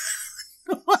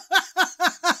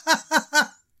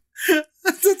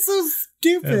 That's so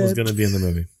stupid. It was going to be in the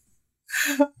movie.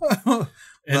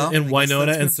 And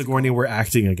Winona and Sigourney were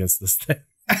acting against this thing.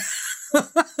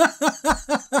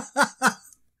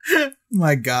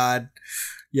 My God.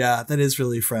 Yeah, that is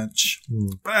really French.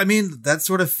 But I mean, that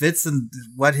sort of fits in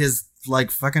what his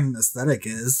like fucking aesthetic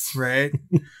is, right?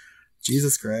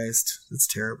 Jesus Christ. That's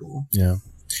terrible. Yeah.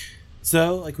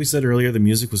 So, like we said earlier, the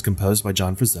music was composed by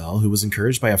John Frizzell, who was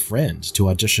encouraged by a friend to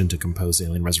audition to compose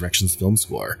Alien Resurrection's film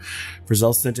score.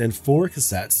 Frizzell sent in 4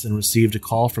 cassettes and received a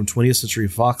call from 20th Century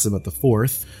Fox about the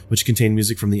 4th, which contained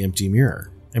music from The Empty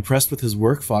Mirror. Impressed with his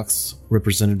work, Fox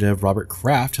representative Robert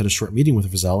Kraft had a short meeting with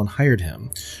Frizzell and hired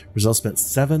him. Frizzell spent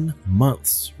 7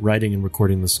 months writing and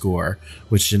recording the score,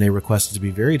 which Janae requested to be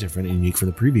very different and unique from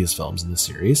the previous films in the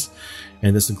series.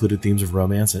 And this included themes of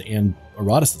romance and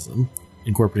eroticism,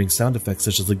 incorporating sound effects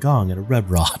such as a gong and a red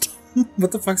rod.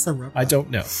 What the fuck's a red rod? I don't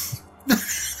know.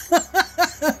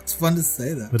 It's fun to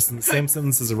say that. But it's in the same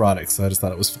sentence as erotic, so I just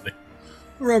thought it was funny.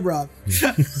 Rub Rob.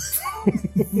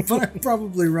 But I'm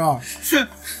probably wrong. Actually,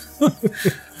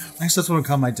 that's what I'll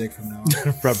call my dick from now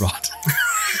on. Rub Rod.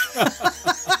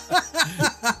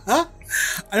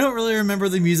 I don't really remember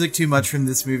the music too much from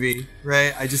this movie,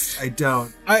 right? I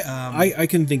don't. I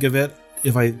can think of it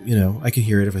if I can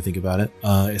hear it if I think about it.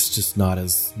 It's just not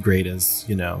as great as,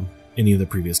 any of the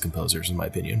previous composers, in my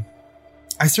opinion.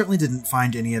 I certainly didn't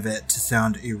find any of it to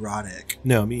sound erotic.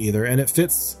 No, me either. And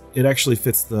it actually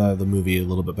fits the movie a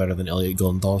little bit better than Elliot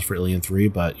Goldenthal for Alien 3,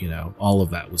 but, all of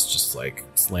that was just like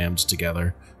slammed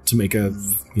together to make a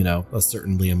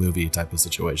certainly a movie type of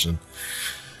situation.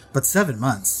 But 7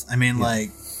 months. I mean,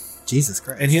 Jesus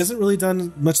Christ. And he hasn't really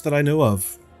done much that I know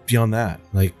of beyond that.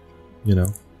 I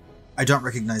don't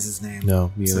recognize his name.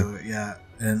 No, me either. So, yeah.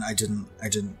 And I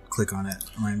didn't click on it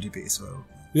on IMDb, so...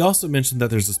 We also mentioned that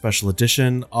there's a special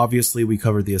edition. Obviously, we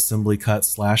covered the assembly cut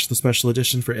 / the special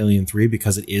edition for Alien 3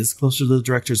 because it is closer to the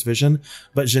director's vision.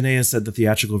 But Janae has said the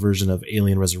theatrical version of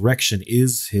Alien Resurrection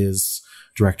is his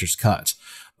director's cut.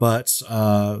 But,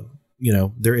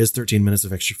 there is 13 minutes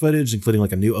of extra footage, including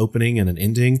like a new opening and an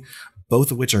ending,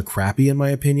 both of which are crappy in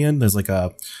my opinion. There's like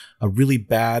a really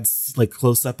bad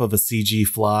close up of a CG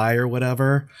fly or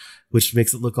whatever, which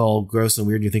makes it look all gross and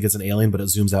weird. You think it's an alien, but it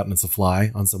zooms out and it's a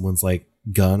fly on someone's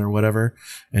gun or whatever,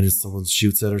 and someone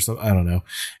shoots it or something. I don't know.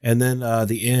 And then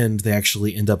the end, they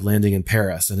actually end up landing in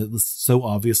Paris, and it was so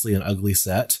obviously an ugly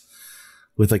set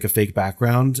with a fake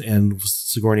background, and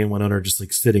Sigourney and Winona are just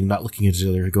sitting, not looking at each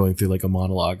other, going through a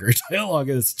monologue or dialogue.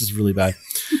 It's just really bad.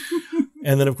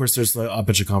 And then, of course, there's a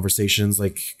bunch of conversations,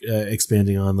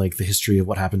 expanding on the history of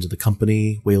what happened to the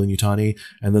company, Weyland-Yutani,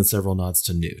 and then several nods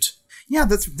to Newt. Yeah,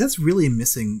 that's really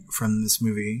missing from this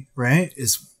movie, right?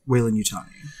 Is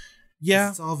Weyland-Yutani. Yeah,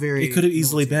 it's all very. It could have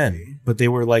easily been, but they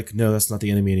were no, that's not the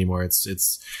enemy anymore.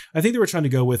 It's. I think they were trying to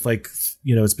go with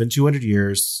it's been 200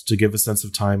 years to give a sense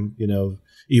of time.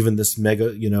 Even this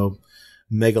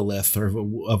megalith or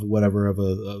of whatever of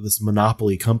this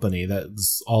monopoly company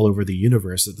that's all over the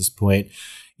universe at this point.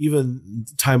 Even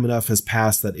time enough has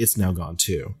passed that it's now gone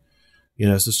too.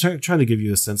 So it's trying to give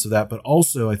you a sense of that, but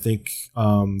also I think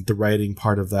the writing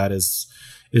part of that is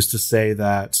to say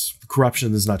that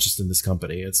corruption is not just in this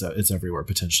company; it's everywhere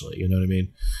potentially. You know what I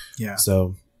mean? Yeah.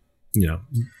 So,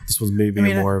 this was maybe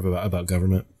more of about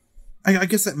government. I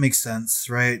guess that makes sense,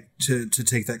 right? To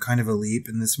take that kind of a leap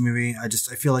in this movie. I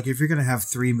feel like if you're going to have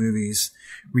 3 movies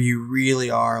where you really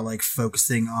are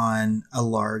focusing on a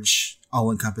large,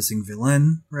 all-encompassing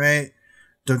villain, right?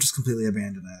 Don't just completely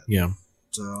abandon it. Yeah.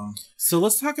 So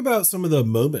let's talk about some of the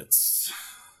moments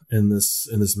in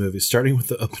this movie, starting with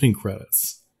the opening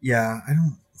credits. Yeah, I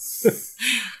don't.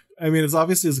 I mean, it's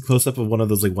obviously a close up of one of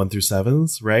those 1 through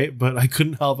 7s, right? But I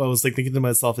couldn't help. I was thinking to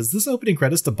myself, is this opening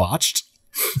credits to Botched?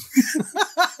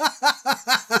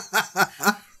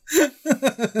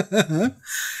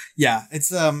 Yeah,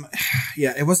 it's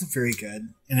yeah, it wasn't very good,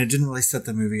 and it didn't really set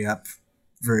the movie up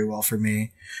very well for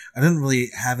me. I didn't really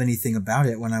have anything about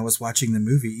it when I was watching the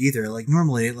movie either. Like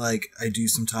normally, like I do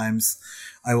sometimes,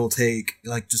 I will take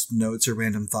like just notes or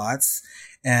random thoughts,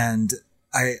 and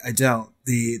I don't.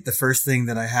 The first thing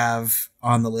that I have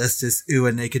on the list is "Ooh,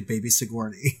 a naked baby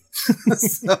Sigourney."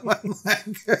 So I'm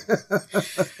like,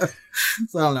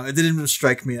 so I don't know. It didn't even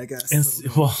strike me, I guess.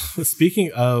 And, well,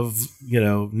 speaking of,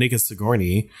 naked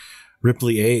Sigourney,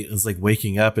 Ripley 8 is like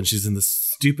waking up and she's in this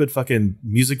stupid fucking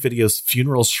music video's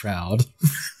funeral shroud.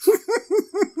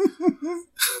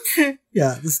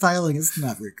 Yeah, the styling is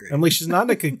not very great. I'm like, she's not in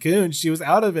a cocoon. She was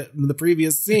out of it in the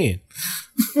previous scene.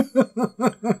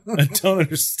 I don't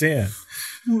understand.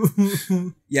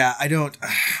 Yeah, I don't.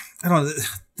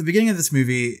 The beginning of this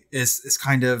movie is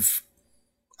kind of,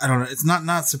 I don't know. It's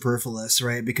not superfluous,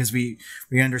 right? Because we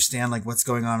understand like what's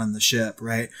going on in the ship,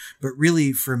 right? But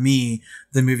really, for me,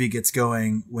 the movie gets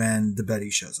going when the Betty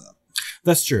shows up.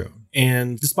 That's true.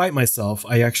 And despite myself,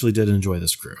 I actually did enjoy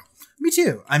this crew. Me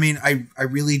too. I mean, I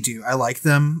really do. I like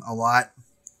them a lot.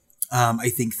 I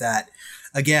think that,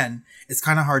 again, it's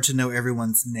kind of hard to know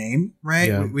everyone's name, right?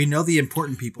 Yeah. We know the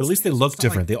important people. But at least they look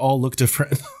different. They all look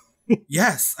different.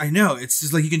 Yes, I know. It's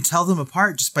just like you can tell them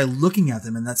apart just by looking at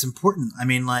them, and that's important. I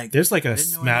mean, like, there's like a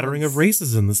smattering of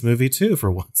races in this movie too, for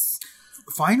once.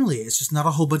 Finally, it's just not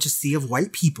a whole bunch of sea of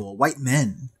white people, white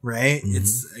men, right? Mm-hmm.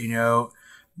 It's,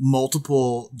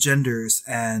 multiple genders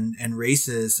and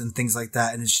races and things like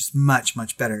that, and it's just much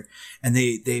better, and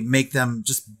they make them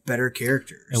just better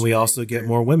characters. And we also get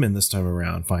more women this time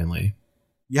around, finally.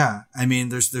 Yeah, I mean,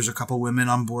 there's a couple women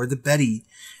on board the Betty,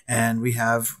 and we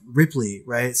have Ripley,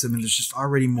 right? So I mean, there's just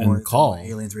already more. And Call,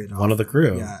 Alien 3 one of the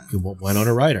crew, yeah.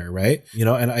 Winona Ryder, right?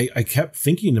 And I kept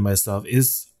thinking to myself,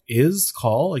 is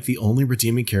Call like the only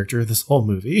redeeming character of this whole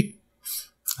movie?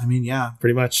 I mean, yeah,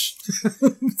 pretty much.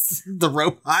 The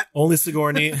robot. Only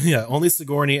Sigourney. Yeah, only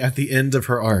Sigourney at the end of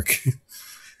her arc,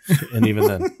 and even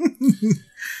then.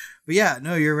 But yeah,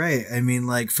 no, you're right. I mean,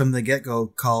 like from the get-go,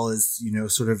 Call is,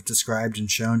 sort of described and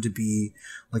shown to be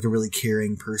like a really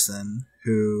caring person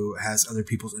who has other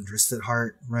people's interests at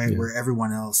heart, right? Yeah. Where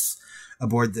everyone else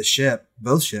aboard the ship,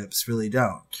 both ships, really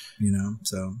don't,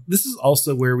 So this is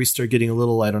also where we start getting a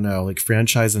little, I don't know, like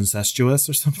franchise incestuous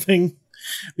or something,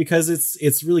 because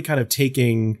it's really kind of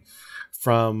taking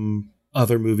from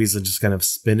other movies and just kind of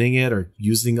spinning it or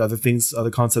using other things,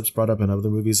 other concepts brought up in other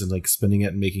movies and like spinning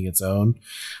it and making its own.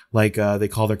 Like they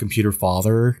call their computer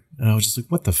father. And I was just like,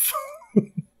 what the fuck?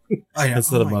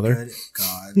 Instead of mother.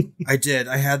 God.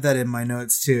 I had that in my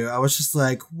notes too. I was just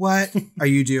like, what are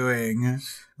you doing?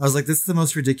 I was like, this is the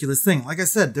most ridiculous thing. Like I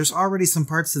said, there's already some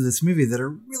parts of this movie that are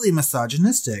really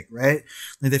misogynistic, right?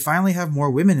 Like they finally have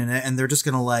more women in it and they're just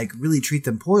going to like really treat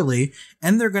them poorly.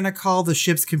 And they're going to call the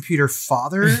ship's computer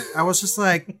father. I was just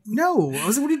like, no, I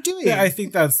was like, what are you doing? Yeah, I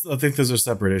think those are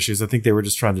separate issues. I think they were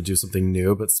just trying to do something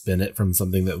new, but spin it from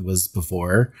something that was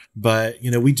before. But,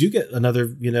 we do get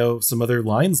another, some other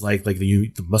lines like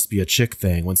the must be a chick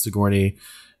thing when Sigourney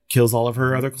kills all of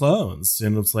her other clones.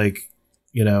 And it's like,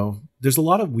 there's a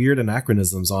lot of weird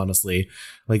anachronisms, honestly.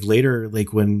 Like later,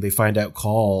 like when they find out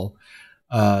Call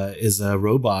is a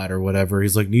robot or whatever,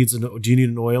 he's like, do you need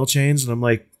an oil change? And I'm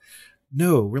like,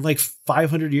 no, we're like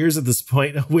 500 years at this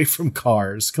point away from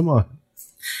cars. Come on.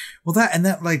 Well,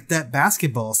 that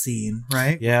basketball scene,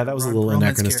 right? Yeah, that was a little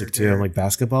anachronistic too. I'm like,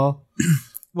 basketball?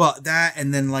 Well, that,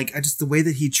 and then like, just the way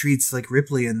that he treats like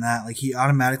Ripley in that, like he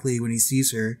automatically, when he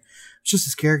sees her, it's just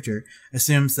his character,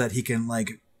 assumes that he can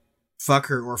like fuck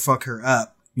her or fuck her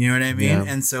up. You know what I mean? Yeah.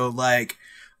 And so like,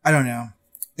 I don't know.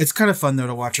 It's kind of fun though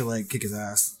to watch her like kick his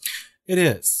ass. It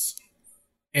is.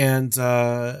 And,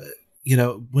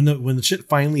 when the shit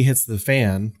finally hits the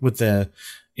fan with the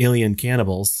alien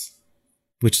cannibals,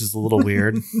 which is a little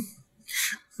weird.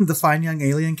 The fine young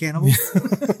alien cannibals.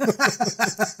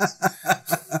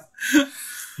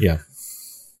 Yeah.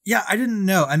 Yeah, I didn't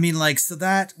know. I mean, like, so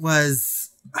that was,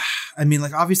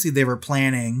 like, obviously they were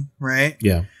planning, right?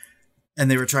 Yeah. And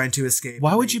they were trying to escape.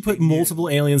 Why would you put multiple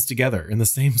aliens together in the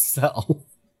same cell?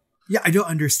 Yeah, I don't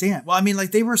understand. Well, I mean,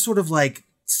 like, they were sort of, like,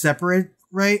 separate,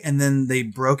 right? And then they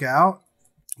broke out.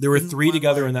 There were three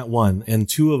together in that one, and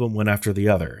two of them went after the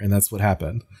other, and that's what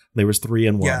happened. There was 3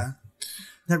 in 1. Yeah.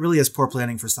 That really is poor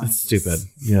planning for scientists. It's stupid.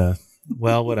 Yeah.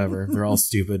 Well, whatever. They're all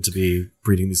stupid to be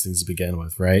breeding these things to begin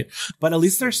with, right? But at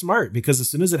least they're smart, because as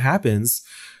soon as it happens,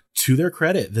 to their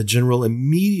credit, the general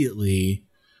immediately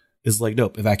is like,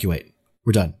 nope, evacuate.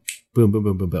 We're done. Boom, boom,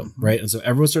 boom, boom, boom. Mm-hmm. Right? And so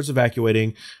everyone starts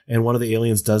evacuating, and one of the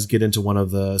aliens does get into one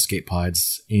of the escape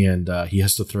pods, and he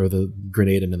has to throw the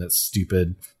grenade into that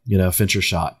stupid, Fincher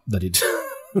shot that he did.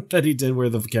 that he did where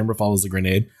the camera follows the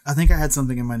grenade. I think I had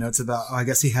something in my notes about, I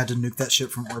guess he had to nuke that ship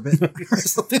from orbit or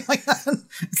something like that.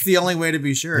 It's the only way to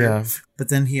be sure. Yeah. But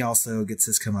then he also gets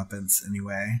his comeuppance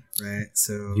anyway, right?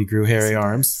 So he grew hairy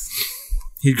arms.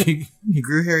 He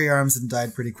grew hairy arms and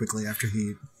died pretty quickly after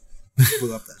he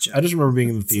blew up that ship. I just remember being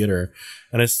in the theater,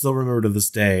 and I still remember to this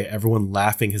day everyone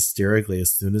laughing hysterically as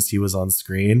soon as he was on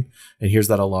screen. And here's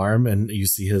that alarm, and you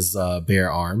see his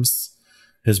bare arms,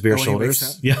 his bare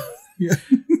shoulders. Yeah, yeah.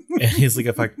 And he's like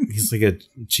a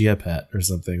chia pet or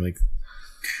something. Like,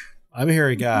 I'm a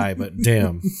hairy guy, but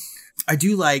damn. I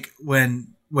do like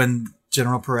when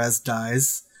General Perez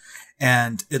dies.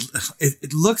 And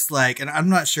it looks like, and I'm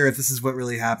not sure if this is what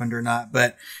really happened or not,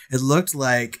 but it looked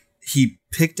like he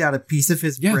picked out a piece of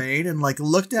his brain and like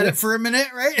looked at it for a minute,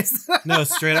 right? No,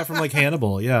 straight out from like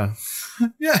Hannibal. Yeah.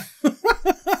 Yeah.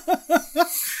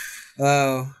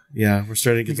 Oh. Yeah, we're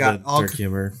starting to get to the dark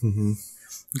humor. Mm-hmm.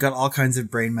 Got all kinds of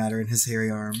brain matter in his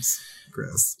hairy arms.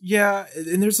 Gross. Yeah,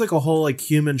 and there's like a whole like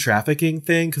human trafficking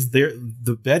thing because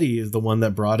the Betty is the one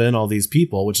that brought in all these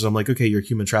people, which is I'm like, okay, you're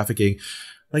human trafficking.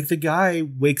 Like the guy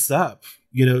wakes up,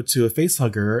 to a face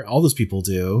hugger. All those people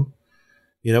do,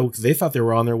 because they thought they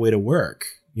were on their way to work.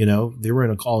 They were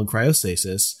in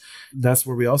cryostasis. That's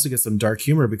where we also get some dark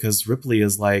humor because Ripley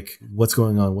is like, what's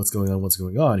going on? What's going on? What's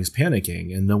going on? He's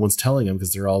panicking and no one's telling him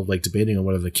because they're all like debating on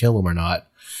whether to kill him or not,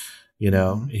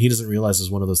 and he doesn't realize there's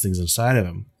one of those things inside of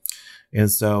him. And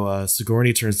so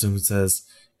Sigourney turns to him and says,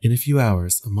 in a few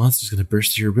hours, a monster's going to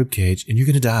burst through your ribcage and you're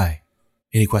going to die.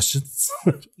 Any questions?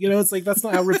 It's like, that's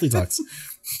not how Ripley talks.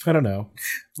 I don't know.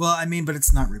 Well, I mean, but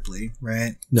it's not Ripley,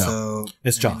 right? No, so,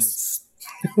 it's Joss.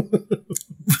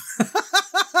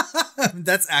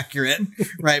 That's accurate,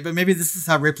 right? But maybe this is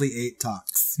how Ripley 8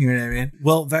 talks. You know what I mean?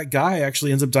 Well, that guy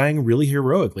actually ends up dying really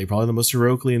heroically, probably the most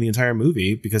heroically in the entire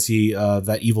movie because he,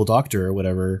 that evil doctor or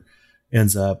whatever,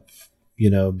 ends up,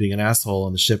 being an asshole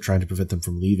on the ship trying to prevent them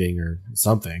from leaving or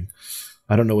something.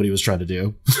 I don't know what he was trying to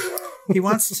do. He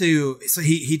wants to, so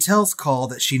he tells Call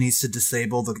that she needs to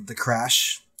disable the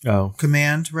crash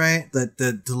command, right?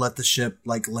 To let the ship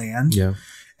like land. Yeah.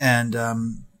 And,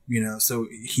 so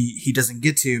he doesn't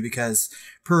get to because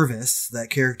Purvis, that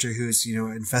character who's,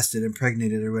 infested,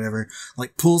 impregnated or whatever,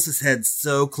 like pulls his head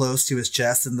so close to his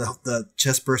chest and the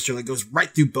chest burster like goes right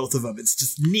through both of them. It's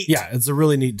just neat. Yeah. It's a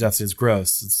really neat death scene. It's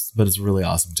gross, but it's really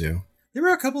awesome too. There were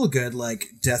a couple of good like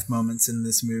death moments in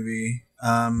this movie.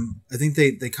 I think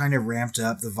they kind of ramped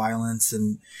up the violence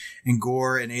and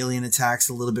gore and alien attacks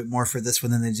a little bit more for this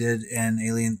one than they did in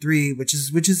Alien 3, which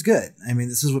is good. I mean,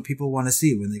 this is what people want to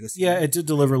see when they go see it. It did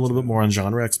deliver a little bit more on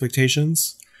genre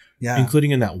expectations. Yeah. Including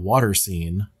in that water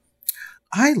scene.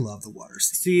 I love the water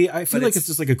scene. See, I feel like it's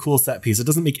just like a cool set piece. It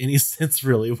doesn't make any sense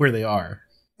really where they are.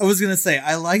 I was going to say,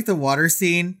 I like the water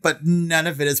scene, but none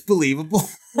of it is believable.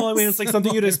 Well, I mean, it's like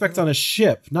something you'd expect on a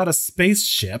ship, not a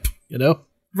spaceship,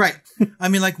 Right. I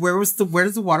mean, like, where does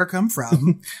the water come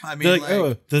from? I mean, like,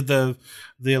 oh, the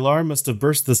alarm must have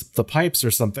burst the pipes or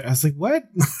something. I was like, what?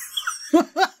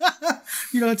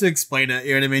 You don't have to explain it.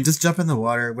 You know what I mean? Just jump in the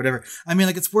water, whatever. I mean,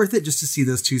 like, it's worth it just to see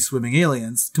those two swimming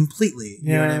aliens completely.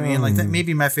 You know what I mean? Like, that may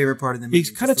be my favorite part of the movie.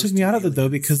 It kind of took me out of it though,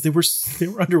 because they were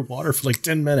underwater for like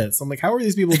 10 minutes. I'm like, how are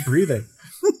these people breathing?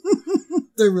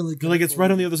 They're really good. They're like, it's right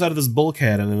on the other side of this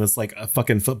bulkhead, and then it's like a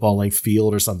fucking football length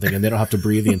field or something, and they don't have to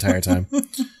breathe the entire time.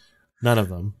 None of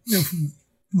them.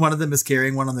 One of them is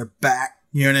carrying one on their back.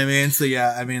 You know what I mean? So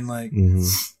yeah, I mean, like,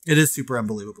 It is super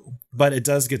unbelievable. But it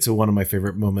does get to one of my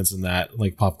favorite moments in that,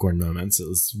 like, popcorn moments. It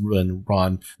was when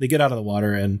they get out of the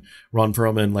water and Ron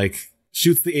Perlman like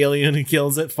shoots the alien and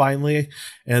kills it finally,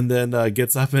 and then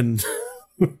gets up and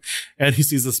and he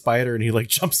sees a spider and he like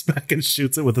jumps back and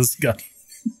shoots it with his gun.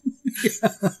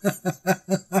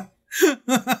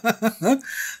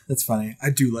 That's funny. I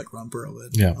do like Ron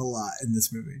Perlman a lot in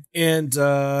this movie. And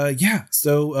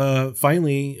so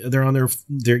finally they're on their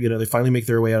they finally make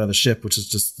their way out of the ship, which is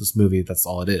just this movie. That's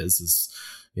all it is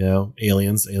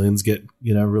aliens get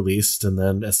released and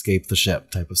then escape the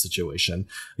ship type of situation.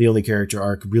 The only character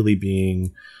arc really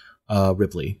being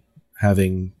Ripley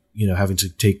having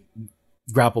to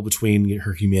grapple between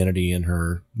her humanity and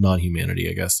her non-humanity,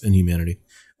 I guess, inhumanity.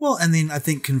 Well, and then I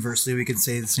think conversely, we could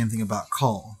say the same thing about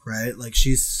Cull, right? Like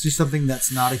she's something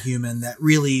that's not a human that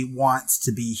really wants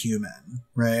to be human,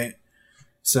 right?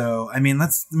 So,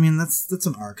 that's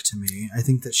an arc to me. I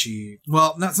think that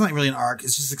it's not really an arc.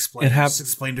 It's just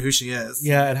explained to who she is.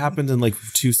 Yeah, it happened in like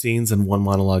 2 scenes and 1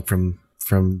 monologue from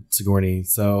Sigourney.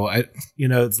 So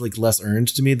it's like less earned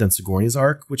to me than Sigourney's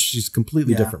arc, which she's a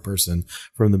completely different person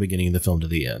from the beginning of the film to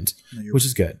the end, which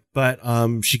is good. But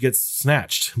she gets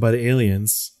snatched by the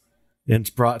aliens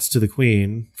and brought to the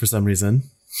Queen for some reason.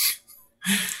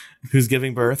 who's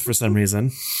giving birth for some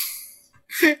reason.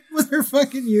 With her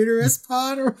fucking uterus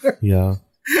pod or whatever. Yeah.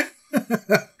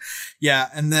 Yeah,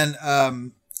 and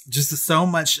then just so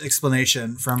much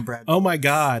explanation from Brad. Oh my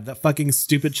God, that fucking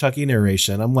stupid Chucky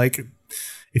narration. I'm like,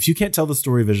 if you can't tell the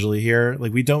story visually here,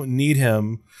 like we don't need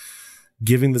him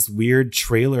giving this weird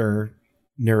trailer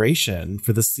narration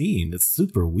for the scene. It's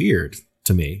super weird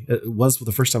to me. It was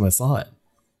the first time I saw it.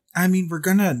 I mean, we're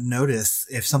gonna notice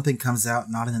if something comes out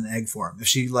not in an egg form. If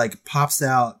she like pops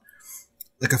out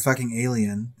like a fucking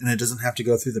alien and it doesn't have to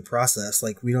go through the process,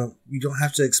 like we don't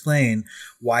have to explain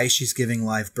why she's giving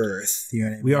live birth. You know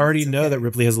what I mean? We already know that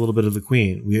Ripley has a little bit of the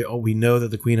Queen. We know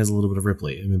that the Queen has a little bit of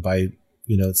Ripley. I mean,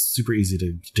 it's super easy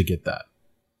to get that.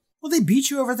 Well, they beat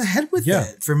you over the head with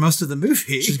it for most of the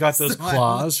movie. She's got those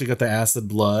claws. She got the acid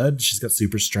blood. She's got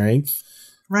super strength.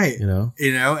 Right. You know,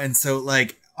 and so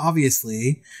like,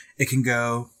 obviously it can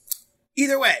go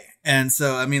either way. And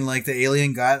so, I mean, like the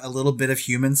alien got a little bit of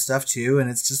human stuff too,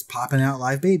 and it's just popping out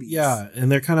live babies. Yeah.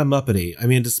 And they're kind of Muppety. I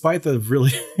mean, despite the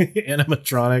really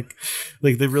animatronic,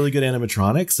 like the really good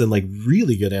animatronics and like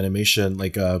really good animation,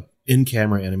 like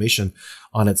in-camera animation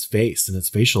on its face and its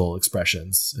facial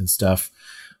expressions and stuff.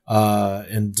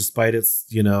 And despite its,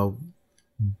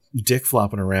 dick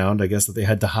flopping around, I guess that they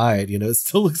had to hide, it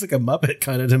still looks like a Muppet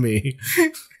kind of to me.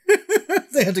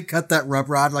 They had to cut that rub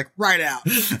rod like right out.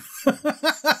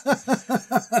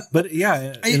 But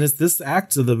yeah, and it's this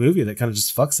act of the movie that kind of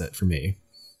just fucks it for me.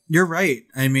 You're right.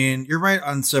 I mean, you're right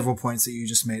on several points that you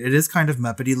just made. It is kind of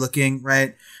Muppety looking,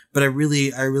 right? But I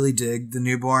really dig the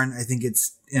newborn. I think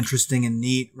it's interesting and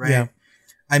neat, right? Yeah.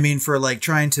 I mean, for like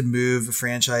trying to move a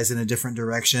franchise in a different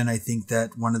direction, I think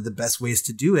that one of the best ways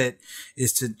to do it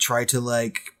is to try to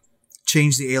like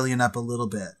change the alien up a little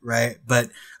bit, right? But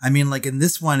I mean, like in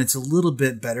this one, it's a little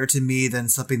bit better to me than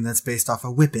something that's based off a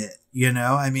Whippet,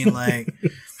 I mean, like,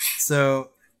 so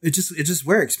it just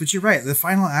works. But you're right. The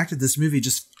final act of this movie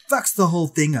just fucks the whole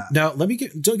thing up. Now, don't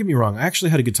get me wrong. I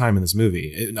actually had a good time in this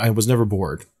movie. I was never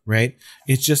bored, right?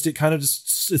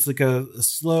 It's like a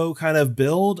slow kind of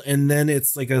build, and then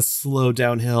it's like a slow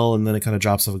downhill, and then it kind of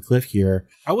drops off a cliff here.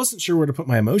 I wasn't sure where to put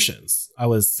my emotions. I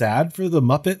was sad for the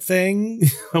Muppet thing.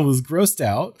 I was grossed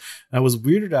out. I was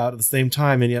weirded out at the same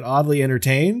time, and yet oddly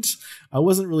entertained. I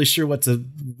wasn't really sure what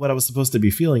I was supposed to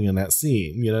be feeling in that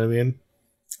scene. You know what I mean?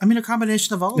 I mean, a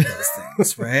combination of all of those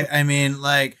things, right? I mean,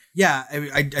 like, yeah,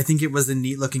 I think it was a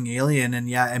neat looking alien. And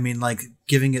yeah, I mean, like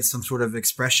giving it some sort of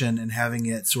expression and having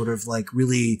it sort of like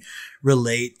really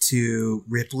relate to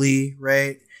Ripley,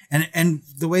 right? And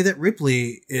the way that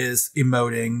Ripley is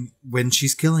emoting when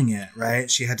she's killing it, right?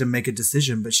 She had to make a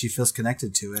decision, but she feels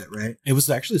connected to it, right? It was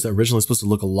actually originally supposed to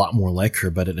look a lot more like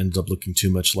her, but it ended up looking too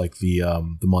much like the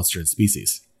Monster in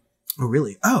Species. Oh,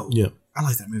 really? Oh, yeah. I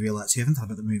like that movie a lot too. I haven't thought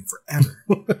about the movie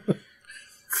forever.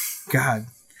 God.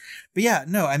 But yeah,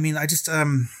 no, I mean, I just,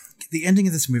 the ending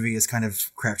of this movie is kind of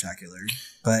craptacular,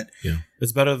 but yeah,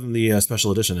 it's better than the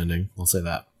special edition ending. I'll say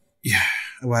that. Yeah.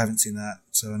 Well, I haven't seen that.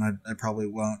 So, and I probably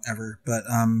won't ever, but,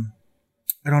 I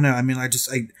don't know. I mean, I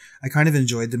kind of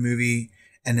enjoyed the movie,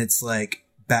 and it's like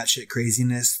batshit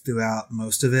craziness throughout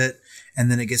most of it. And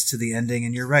then it gets to the ending,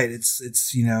 and you're right. It's,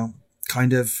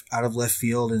 kind of out of left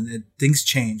field, and things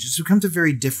change. It's becomes a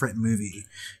very different movie.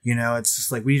 It's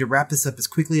just like, we need to wrap this up as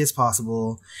quickly as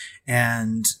possible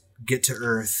and get to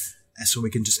Earth so we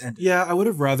can just end it. Yeah, I would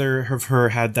have rather have her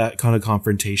had that kind of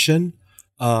confrontation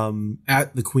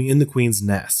at the Queen's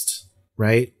nest,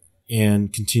 right?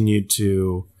 And continued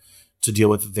to deal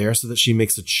with it there so that she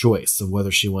makes a choice of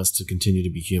whether she wants to continue to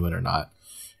be human or not.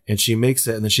 And she makes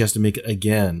it, and then she has to make it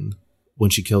again when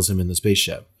she kills him in the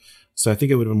spaceship. So I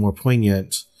think it would have been more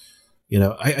poignant.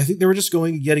 I think they were just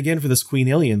going yet again for this Queen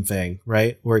Alien thing,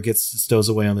 right? Where it stows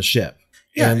away on the ship.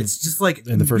 Yeah, it's just like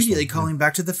immediately calling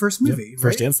back to the first movie. Yep,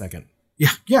 first and second.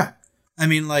 Yeah, yeah. I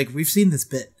mean, like, we've seen this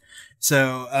bit.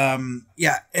 So,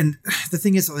 yeah. And the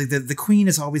thing is, like, the Queen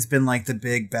has always been like the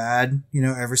big bad,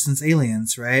 ever since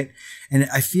Aliens, right? And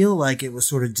I feel like it was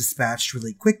sort of dispatched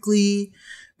really quickly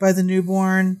by the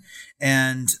newborn.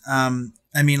 And,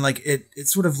 I mean, like, it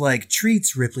sort of like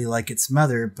treats Ripley like its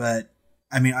mother, but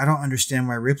I mean, I don't understand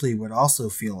why Ripley would also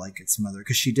feel like its mother,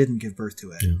 because she didn't give birth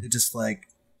to it. Yeah. It just like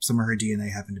some of her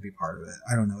DNA happened to be part of it.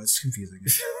 I don't know. It's confusing.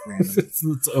 It's random.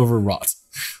 It's overwrought.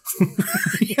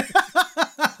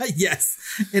 Yes,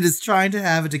 it is trying to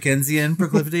have a Dickensian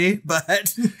proclivity,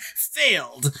 but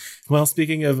failed. Well,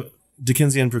 speaking of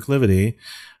Dickensian proclivity,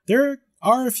 there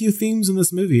are a few themes in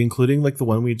this movie, including like the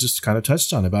one we just kind of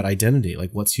touched on about identity,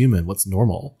 like what's human, what's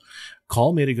normal.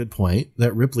 Call made a good point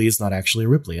that Ripley is not actually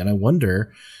Ripley. And I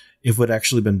wonder it would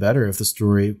actually been better if the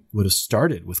story would have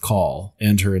started with Call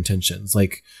and her intentions,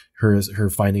 like her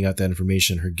finding out that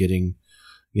information, her getting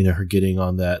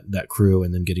on that crew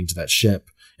and then getting to that ship.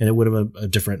 And it would have been a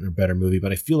different or better movie.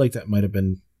 But I feel like that might have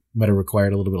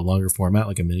required a little bit of longer format,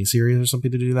 like a miniseries or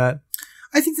something to do that.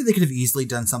 I think that they could have easily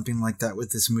done something like that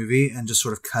with this movie and just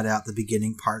sort of cut out the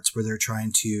beginning parts where they're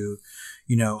trying to,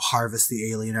 harvest the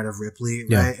alien out of Ripley,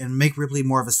 right? And make Ripley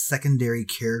more of a secondary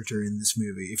character in this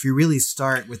movie. If you really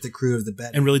start with the crew of the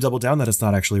Betty. And really double down that it's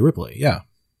not actually Ripley. Yeah.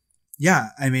 Yeah.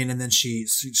 I mean, and then she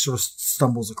sort of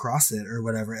stumbles across it or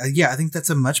whatever. I think that's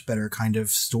a much better kind of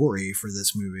story for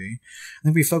this movie. I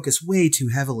think we focus way too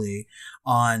heavily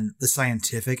on the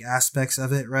scientific aspects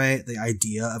of it, right? The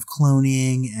idea of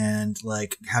cloning and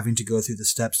like having to go through the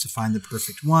steps to find the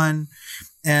perfect one.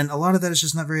 And a lot of that is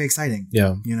just not very exciting.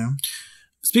 Yeah.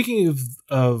 Speaking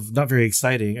of not very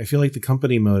exciting, I feel like the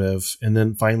company motive, and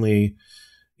then finally,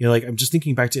 like I'm just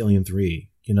thinking back to Alien 3,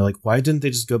 like why didn't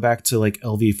they just go back to like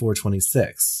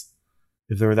LV-426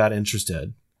 if they were that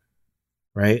interested,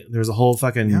 right? There's a whole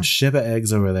fucking ship of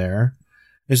eggs over there.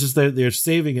 It's just they're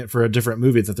saving it for a different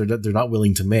movie that they're not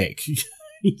willing to make,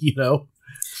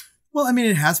 Well, I mean,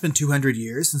 it has been 200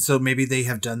 years, and so maybe they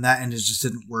have done that and it just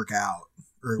didn't work out.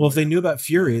 Well, if they knew about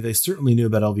Fury, they certainly knew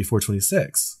about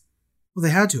LV-426. Well, they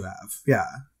had to have, yeah.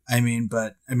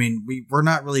 We're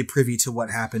not really privy to what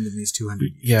happened in these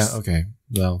 200 years. Yeah, okay.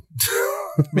 Well,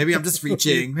 maybe I'm just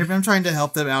reaching. Maybe I'm trying to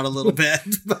help them out a little bit.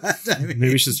 But maybe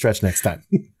we should stretch next time.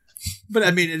 But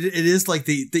it is like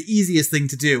the easiest thing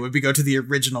to do would be go to the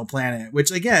original planet,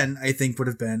 which again I think would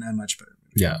have been a much better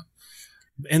movie. Yeah.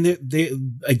 And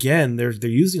they're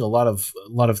using a lot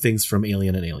of things from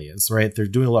Alien and Aliens, right? They're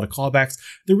doing a lot of callbacks.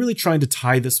 They're really trying to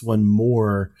tie this one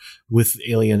more with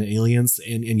Alien and Aliens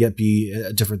and yet be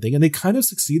a different thing. And they kind of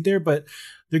succeed there, but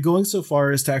they're going so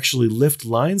far as to actually lift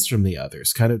lines from the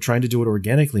others, kind of trying to do it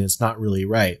organically. And it's not really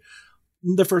right.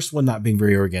 The first one not being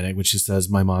very organic, which she says,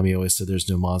 my mommy always said there's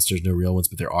no monsters, no real ones,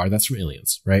 but there are. That's from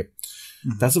Aliens, right?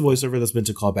 Mm-hmm. That's a voiceover that's meant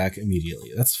to call back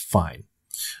immediately. That's fine.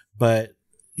 But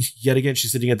yet again,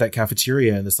 she's sitting at that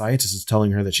cafeteria and the scientist is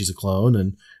telling her that she's a clone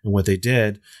and what they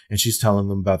did. And she's telling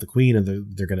them about the queen and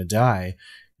they're going to die.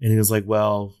 And he was like,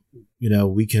 well,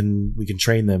 we can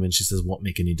train them. And she says, won't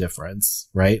make any difference.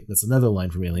 Right. That's another line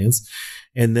from Aliens.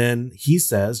 And then he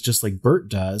says, just like Bert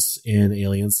does in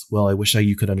Aliens, well, I wish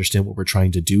you could understand what we're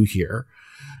trying to do here.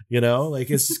 Like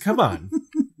it's just, come on,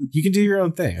 you can do your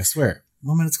own thing. I swear.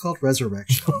 Well, it's called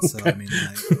Resurrection. So,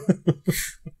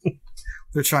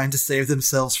 they're trying to save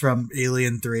themselves from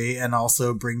Alien 3 and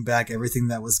also bring back everything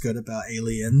that was good about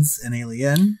Aliens and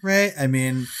Alien, right?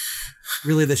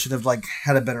 Really, they should have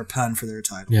had a better pun for their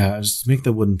title. Yeah, just make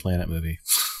the Wooden Planet movie.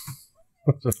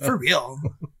 For real.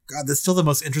 God, that's still the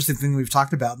most interesting thing we've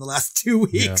talked about in the last 2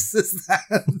 weeks is that.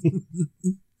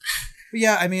 But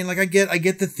yeah, I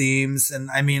get the themes, and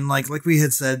like we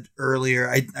had said earlier,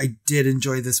 I did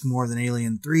enjoy this more than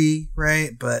Alien 3,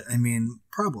 right? But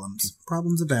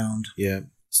problems abound. Yeah.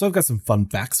 So I've got some fun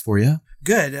facts for you.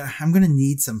 Good. I'm going to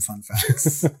need some fun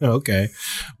facts. Okay.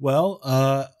 Well,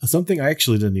 something I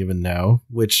actually didn't even know,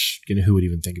 which, who would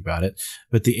even think about it?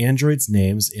 But the androids'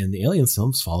 names in the Alien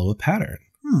films follow a pattern.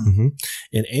 Mm-hmm.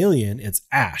 In Alien, it's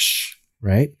Ash,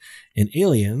 right? In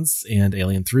Aliens and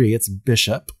Alien 3, it's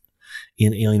Bishop.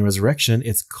 In Alien Resurrection,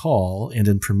 it's Call. And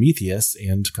in Prometheus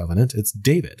and Covenant, it's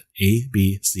David. A,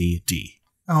 B, C, D.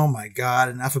 Oh my God,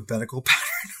 an alphabetical pattern.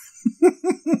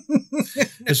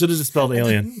 I should have just spelled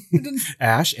Alien.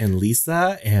 Ash and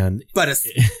Lisa but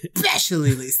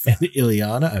especially Lisa. And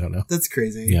Ileana. I don't know. That's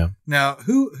crazy. Yeah. Now,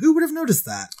 who would have noticed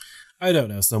that? I don't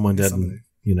know. Someone didn't,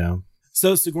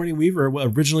 So Sigourney Weaver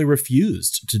originally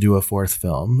refused to do a fourth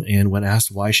film. And when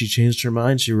asked why she changed her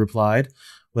mind, she replied,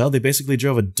 well, they basically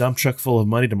drove a dump truck full of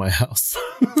money to my house.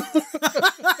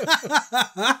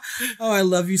 Oh, I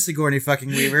love you, Sigourney fucking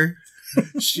Weaver.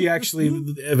 She actually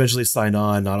eventually signed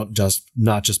on, not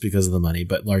just because of the money,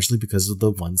 but largely because of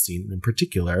the one scene in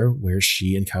particular where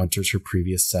she encounters her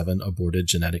previous 7 aborted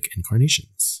genetic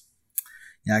incarnations.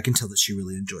 Yeah, I can tell that she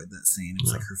really enjoyed that scene. It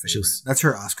was like her favorite. That's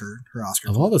her Oscar.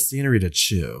 Of all the scenery to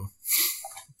chew.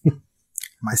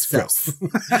 Myself.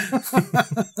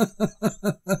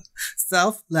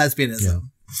 Self-lesbianism. Yeah.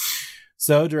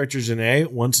 So director Janae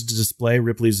wanted to display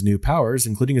Ripley's new powers,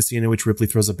 including a scene in which Ripley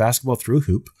throws a basketball through a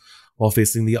hoop while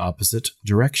facing the opposite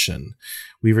direction.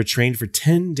 Weaver trained for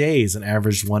 10 days and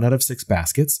averaged 1 out of 6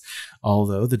 baskets,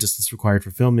 although the distance required for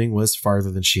filming was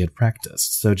farther than she had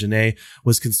practiced. So Janae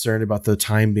was concerned about the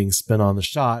time being spent on the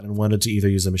shot and wanted to either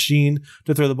use a machine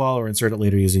to throw the ball or insert it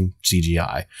later using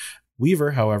CGI.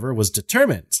 Weaver, however, was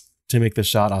determined to make the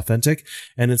shot authentic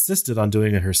and insisted on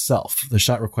doing it herself. The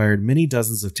shot required many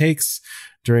dozens of takes,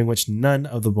 during which none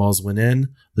of the balls went in.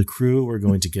 The crew were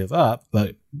going to give up,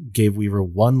 but gave Weaver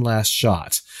one last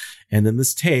shot. And in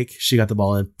this take, she got the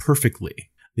ball in perfectly.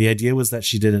 The idea was that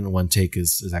she did it in one take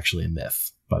is actually a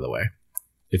myth, by the way.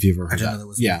 If you've ever heard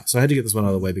that. Yeah, so I had to get this one out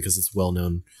of the way because it's well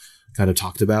known, kind of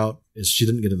talked about, is she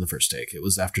didn't get in the first take. It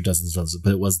was after dozens and dozens,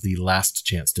 but it was the last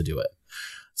chance to do it.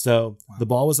 So the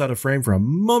ball was out of frame for a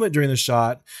moment during the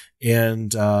shot,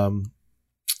 and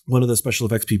one of the special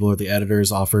effects people or the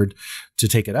editors offered to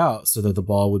take it out so that the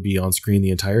ball would be on screen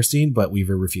the entire scene, but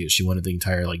Weaver refused. She wanted the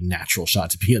entire natural shot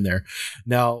to be in there.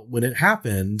 Now, when it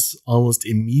happened, almost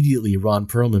immediately Ron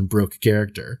Perlman broke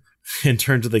character and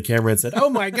turned to the camera and said, "Oh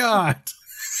my God."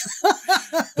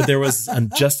 But there was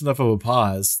just enough of a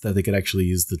pause that they could actually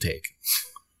use the take.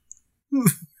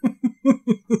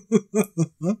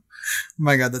 Oh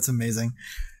my God, that's amazing.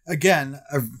 Again,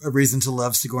 a reason to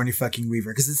love Sigourney fucking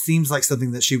Weaver, because it seems like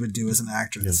something that she would do as an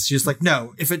actress. Yeah. She's like,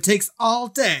 no, if it takes all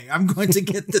day, I'm going to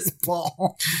get this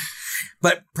ball.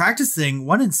 But practicing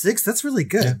 1 in 6, that's really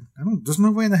good. Yeah. There's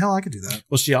no way in the hell I could do that.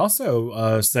 Well, she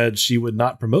also said she would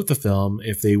not promote the film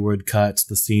if they would cut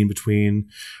the scene between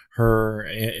her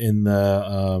in the,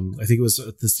 I think it was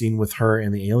the scene with her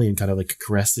and the alien kind of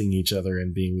caressing each other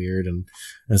and being weird and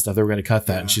stuff. They were going to cut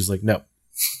that. Yeah. And she's like, no,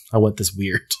 I want this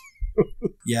weird.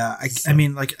 Yeah. I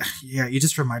mean, you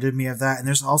just reminded me of that. And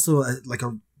there's also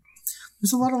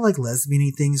there's a lot of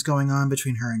lesbian-y things going on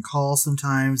between her and Call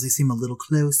sometimes. They seem a little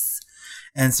close.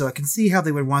 And so I can see how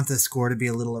they would want the score to be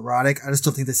a little erotic. I just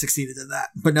don't think they succeeded in that.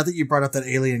 But now that you brought up that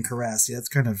alien caress, it's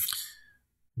kind of...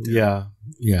 Yeah.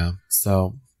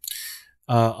 So...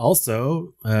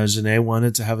 also, Janae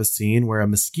wanted to have a scene where a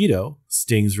mosquito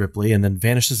stings Ripley and then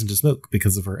vanishes into smoke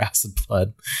because of her acid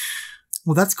blood.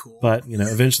 Well, that's cool. But,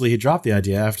 eventually he dropped the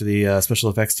idea after the special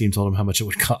effects team told him how much it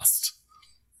would cost.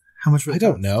 How much would it cost?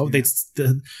 I don't know. Yeah.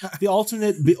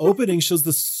 The opening shows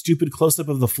the stupid close-up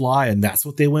of the fly, and that's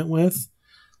what they went with.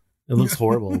 It looks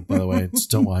horrible, by the way. Just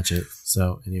don't watch it.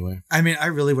 So, anyway. I mean, I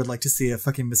really would like to see a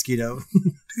fucking mosquito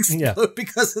explode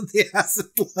because of the acid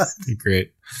blood.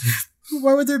 Great.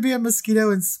 Why would there be a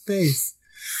mosquito in space?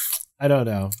 I don't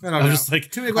know. I'm just I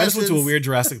just went to a weird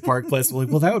Jurassic Park place. Well,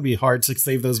 that would be hard to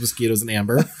save those mosquitoes in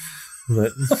amber.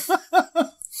 But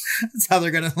that's how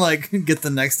they're gonna get the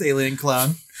next alien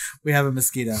clone. We have a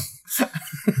mosquito.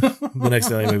 The next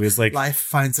alien movie is life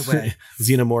finds a way.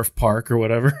 Xenomorph Park or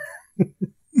whatever.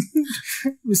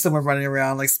 Someone running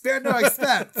around spare no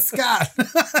expense, Scott.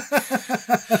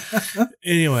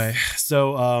 Anyway,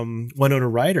 so Winona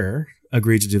Ryder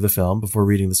agreed to do the film before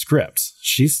reading the script.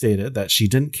 She stated that she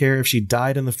didn't care if she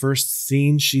died in the first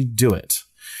scene, she'd do it.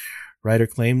 Ryder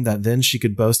claimed that then she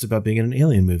could boast about being in an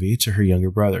alien movie to her younger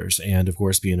brothers and, of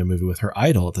course, be in a movie with her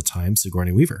idol at the time,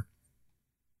 Sigourney Weaver.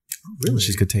 Really?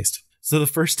 She's good taste. So the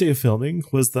first day of filming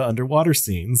was the underwater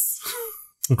scenes.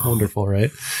 Wonderful,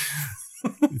 right?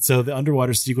 So the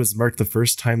underwater sequence marked the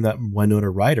first time that Winona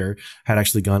Ryder had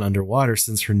actually gone underwater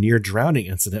since her near drowning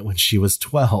incident when she was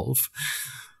 12.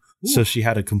 Ooh. So she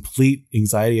had a complete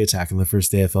anxiety attack on the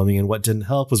first day of filming, and what didn't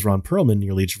help was Ron Perlman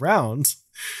nearly drowned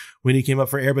when he came up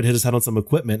for air but hit his head on some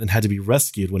equipment and had to be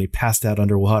rescued when he passed out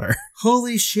underwater.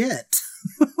 Holy shit.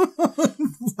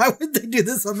 Why would they do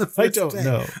this on the first day? I don't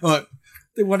know. Oh,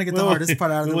 they want to get the hardest part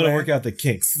out of the way. They want to work out the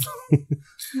kinks.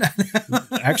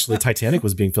 Actually, Titanic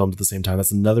was being filmed at the same time.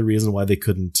 That's another reason why they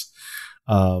couldn't,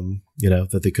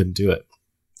 that they couldn't do it.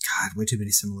 God, way too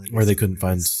many similarities. Or they couldn't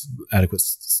find adequate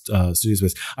studio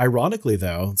space. Ironically,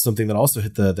 though, something that also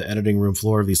hit the editing room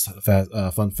floor of these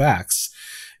fun facts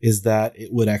is that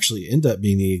it would actually end up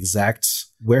being the exact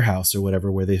warehouse or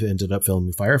whatever where they ended up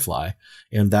filming Firefly.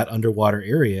 And that underwater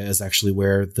area is actually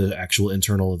where the actual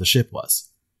internal of the ship was.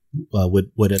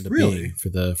 Would end up being for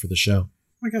the show.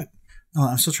 Oh my God. Oh,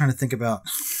 I'm still trying to think about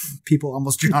people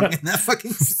almost drowning in that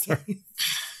fucking scene.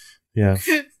 Yeah.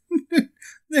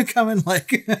 They're coming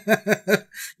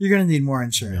you're going to need more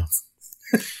insurance.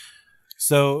 Yeah.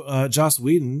 So Joss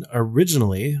Whedon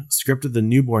originally scripted the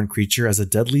newborn creature as a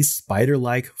deadly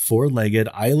spider-like, four-legged,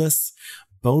 eyeless,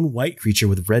 bone-white creature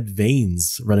with red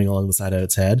veins running along the side of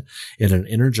its head. It had an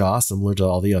inner jaw similar to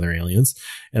all the other aliens,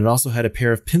 and it also had a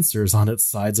pair of pincers on its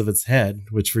sides of its head,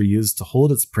 which were used to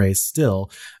hold its prey still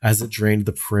as it drained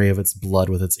the prey of its blood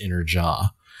with its inner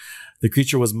jaw. The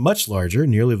creature was much larger,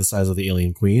 nearly the size of the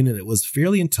alien queen, and it was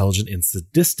fairly intelligent and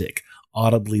sadistic,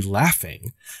 audibly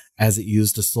laughing as it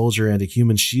used a soldier and a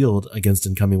human shield against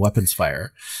incoming weapons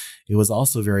fire. It was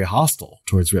also very hostile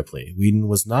towards Ripley. Whedon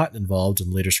was not involved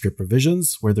in later script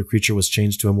revisions where the creature was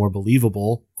changed to a more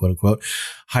believable, quote unquote,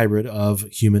 hybrid of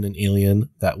human and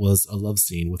alien that was a love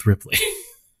scene with Ripley.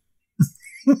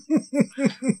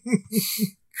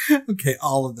 Okay,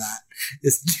 all of that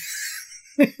is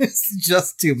it's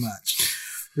just too much,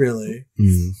 really.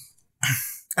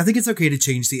 I think it's okay to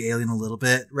change the alien a little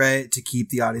bit, right? To keep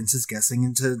the audiences guessing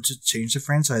and to change the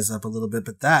franchise up a little bit,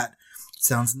 but that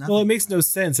sounds nothing. Well, it makes no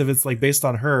sense if it's like based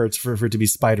on her for it to be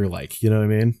spider-like, you know what I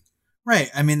mean? Right.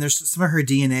 I mean, there's some of her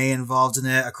DNA involved in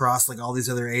it across like all these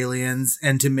other aliens,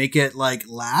 and to make it like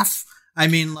laugh, I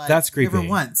mean, like that's creepy. Never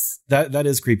once. That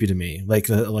is creepy to me. Like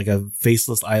a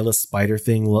faceless, eyeless spider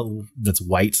thing that's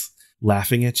white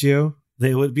laughing at you.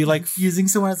 They would be like using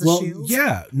someone as a shield.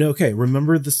 Yeah. No. Okay.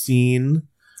 Remember the scene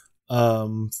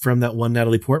from that one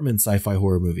Natalie Portman sci-fi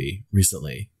horror movie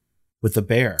recently with the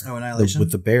bear? Oh, Annihilation.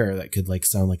 With the bear that could like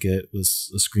sound like it was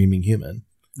a screaming human.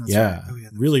 That's right. Oh, yeah,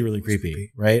 really, really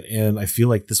creepy, right? And I feel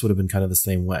like this would have been kind of the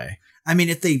same way. I mean,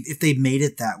 if they made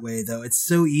it that way, though, it's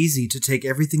so easy to take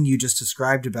everything you just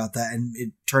described about that and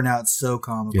it turn out so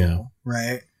comical,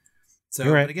 right? So,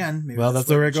 You're right. But again, maybe that's what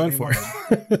we're going for.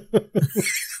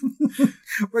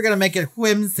 We're gonna make it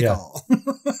whimsical.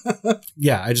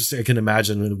 Yeah, I can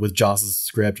imagine with Joss's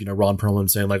script, you know, Ron Perlman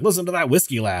saying like, "Listen to that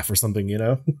whiskey laugh" or something, you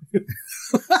know. No,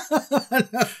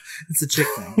 it's a chick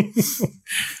thing.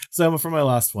 So for my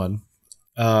last one,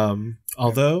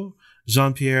 although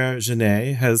Jean-Pierre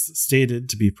Jeunet has stated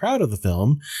to be proud of the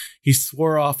film, he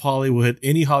swore off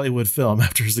any Hollywood film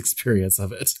after his experience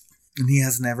of it. And he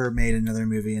has never made another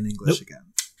movie in English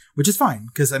again, which is fine.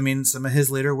 Because, I mean, some of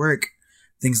his later work,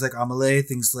 things like Amelie,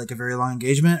 things like A Very Long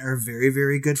Engagement are very,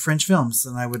 very good French films.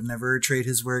 And I would never trade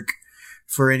his work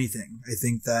for anything. I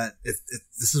think that if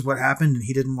this is what happened and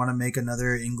he didn't want to make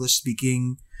another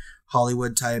English-speaking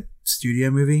Hollywood-type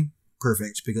studio movie,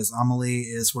 perfect. Because Amelie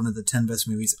is one of the 10 best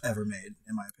movies ever made,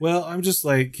 in my opinion. Well, I'm just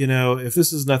like, you know, if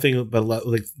this is nothing but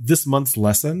like this month's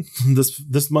lesson,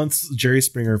 this month's Jerry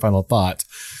Springer final thought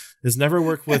is never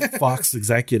work with Fox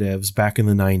executives back in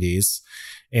the 90s,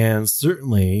 and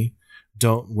certainly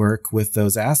don't work with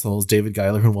those assholes, David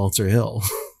Giler and Walter Hill.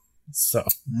 So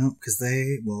no, because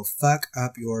they will fuck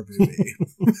up your movie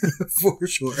for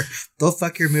sure. They'll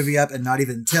fuck your movie up and not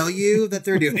even tell you that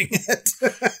they're doing it.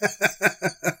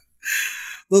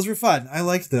 Those were fun. I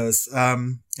liked those,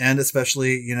 and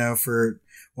especially, you know, for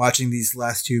watching these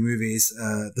last two movies,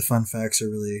 the fun facts are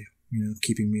really, you know,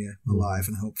 keeping me alive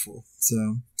and hopeful.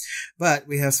 So, but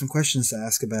we have some questions to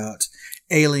ask about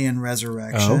Alien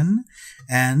Resurrection,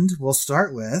 and we'll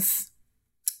start with: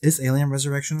 is Alien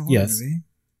Resurrection a horror movie?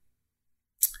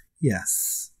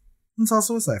 Yes. It's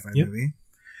also a sci-fi movie,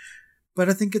 but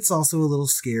I think it's also a little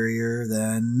scarier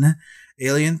than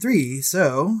Alien 3.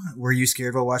 So, were you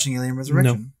scared while watching Alien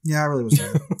Resurrection? No. Yeah, I really was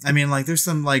scared. I mean, like, there's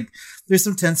some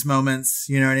tense moments,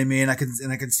 you know what I mean? I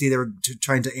can see they were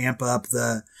trying to amp up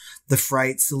the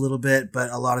frights a little bit, but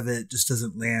a lot of it just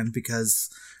doesn't land because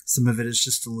some of it is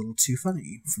just a little too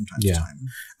funny from time to time.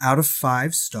 Out of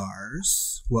 5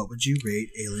 stars, what would you rate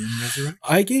Alien Resurrection?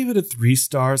 I gave it a 3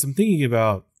 stars. I'm thinking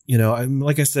about, you know,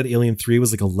 like I said, Alien 3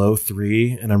 was like a low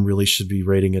 3, and I really should be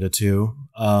rating it a 2.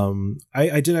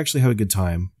 I did actually have a good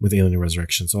time with Alien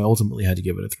Resurrection, so I ultimately had to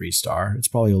give it a 3 star. It's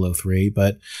probably a low 3,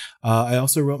 but I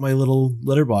also wrote my little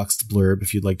Letterboxd blurb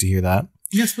if you'd like to hear that.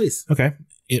 Yes, please. Okay.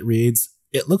 It reads,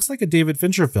 "It looks like a David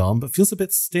Fincher film, but feels a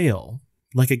bit stale.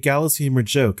 Like a gallows humor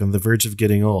joke on the verge of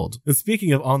getting old." And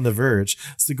speaking of on the verge,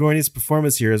 Sigourney's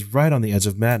performance here is right on the edge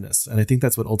of madness, and I think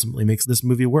that's what ultimately makes this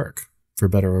movie work, for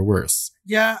better or worse.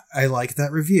 Yeah, I like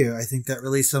that review. I think that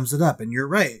really sums it up. And you're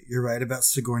right. You're right about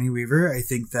Sigourney Weaver. I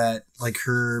think that like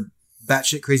her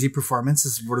batshit crazy performance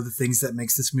is one of the things that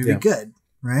makes this movie good,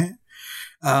 right?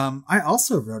 I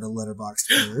also wrote a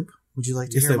Letterboxd blurb. Would you like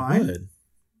to hear mine? Would.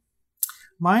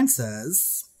 Mine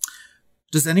says,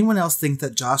 does anyone else think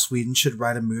that Joss Whedon should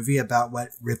write a movie about what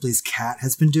Ripley's cat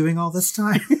has been doing all this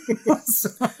time?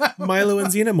 Milo and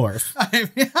Xenomorph.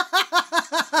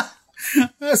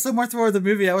 So more toward the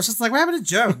movie, I was just like, what happened to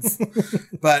Jones?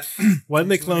 But why didn't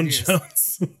they clone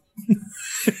Jones?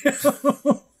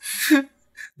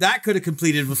 That could have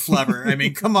completed with Flubber. I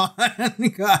mean, come on.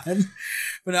 God.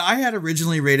 But I had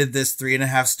originally rated this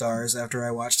 3.5 stars after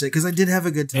I watched it because I did have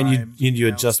a good time. And you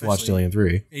had just watched Alien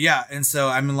 3. Yeah. And so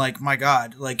I'm like, my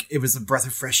God, like it was a breath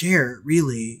of fresh air,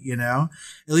 really, you know,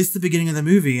 at least the beginning of the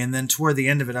movie. And then toward the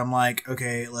end of it, I'm like,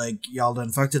 okay, like y'all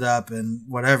done fucked it up and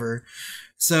whatever.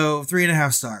 So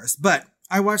 3.5 stars. But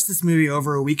I watched this movie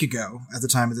over a week ago at the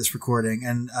time of this recording,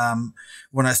 and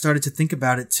when I started to think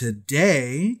about it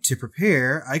today to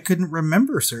prepare, I couldn't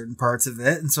remember certain parts of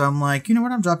it, and so I'm like, you know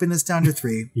what? I'm dropping this down to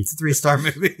 3. It's a 3-star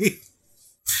movie.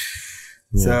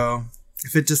 Yeah. So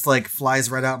if it just like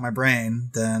flies right out my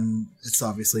brain, then it's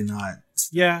obviously not.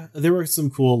 Yeah, there were some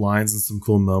cool lines and some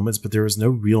cool moments, but there was no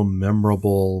real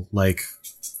memorable like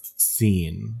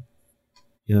scene.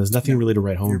 You know, there's nothing really to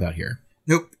write home about here.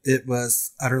 Nope, it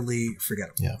was utterly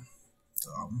forgettable. Yeah.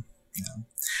 So, yeah.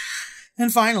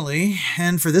 And finally,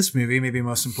 and for this movie, maybe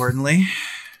most importantly,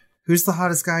 who's the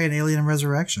hottest guy in Alien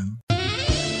Resurrection?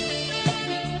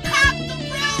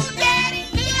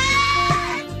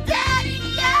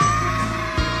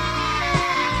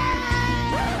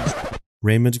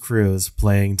 Raymond Cruz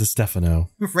playing DeStefano.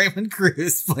 Raymond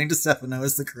Cruz playing DeStefano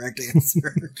is the correct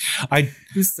answer. I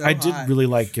did really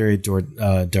like Gary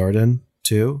Dourdan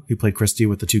too. He played Christie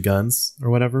with the 2 guns or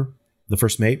whatever. The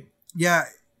first mate. Yeah,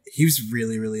 he was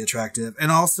really, really attractive.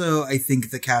 And also, I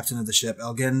think the captain of the ship,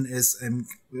 Elgin,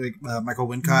 Michael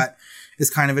Wincott, is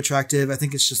kind of attractive. I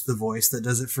think it's just the voice that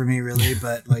does it for me, really.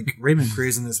 But like Raymond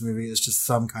Cruz in this movie is just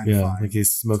some kind of fine. Like he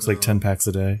smokes like 10 packs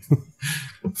a day.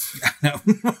 I know.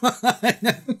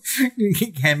 You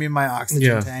can hand me my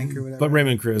oxygen tank or whatever. But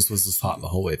Raymond Cruz was just hot the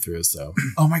whole way through. So.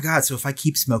 Oh my God! So if I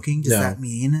keep smoking, does that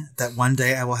mean that one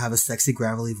day I will have a sexy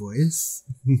gravelly voice?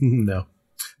 No.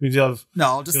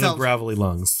 I'll just tell gravelly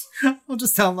lungs. I'll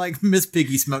just tell him like Miss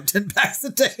Piggy smoked 10 packs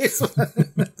a day.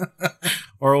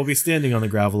 Or we'll be standing on the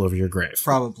gravel over your grave.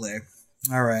 Probably.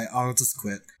 All right, I'll just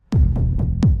quit.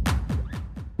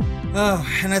 Oh,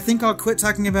 and I think I'll quit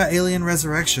talking about Alien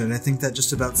Resurrection. I think that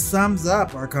just about sums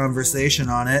up our conversation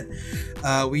on it.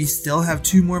 We still have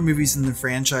 2 more movies in the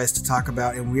franchise to talk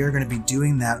about, and we are going to be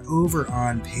doing that over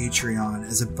on Patreon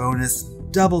as a bonus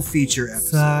double feature episode.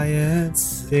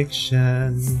 Science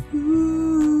fiction.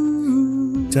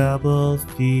 Ooh. Double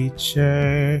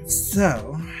feature.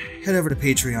 So, head over to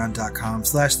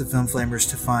patreon.com/thefilmflamers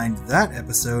to find that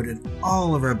episode and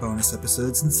all of our bonus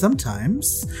episodes, and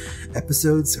sometimes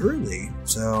episodes early.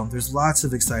 So there's lots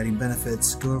of exciting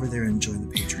benefits. Go over there and join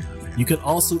the Patreon family. You can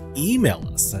also email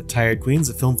us at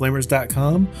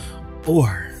tiredqueens@filmflamers.com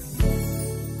or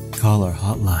call our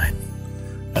hotline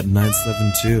at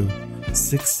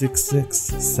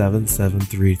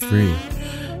 972-666-7733.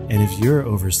 And if you're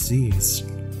overseas,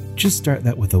 just start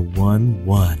that with a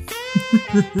 11.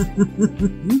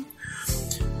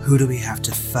 Who do we have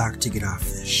to fuck to get off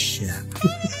this ship?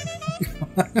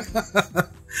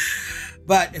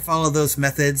 But if all of those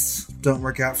methods don't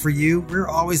work out for you, we're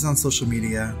always on social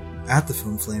media at The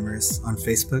Film Flamers on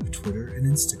Facebook, Twitter, and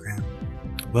Instagram.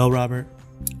 Well, Robert,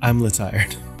 I'm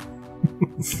tired.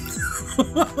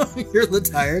 You're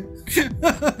tired?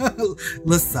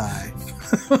 Lasai.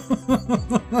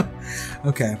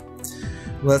 Okay.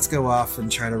 Let's go off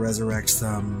and try to resurrect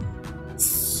some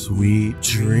sweet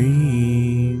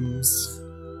dreams.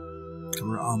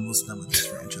 We're almost done with this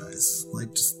franchise.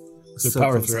 Like, just so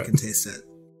close I can taste it.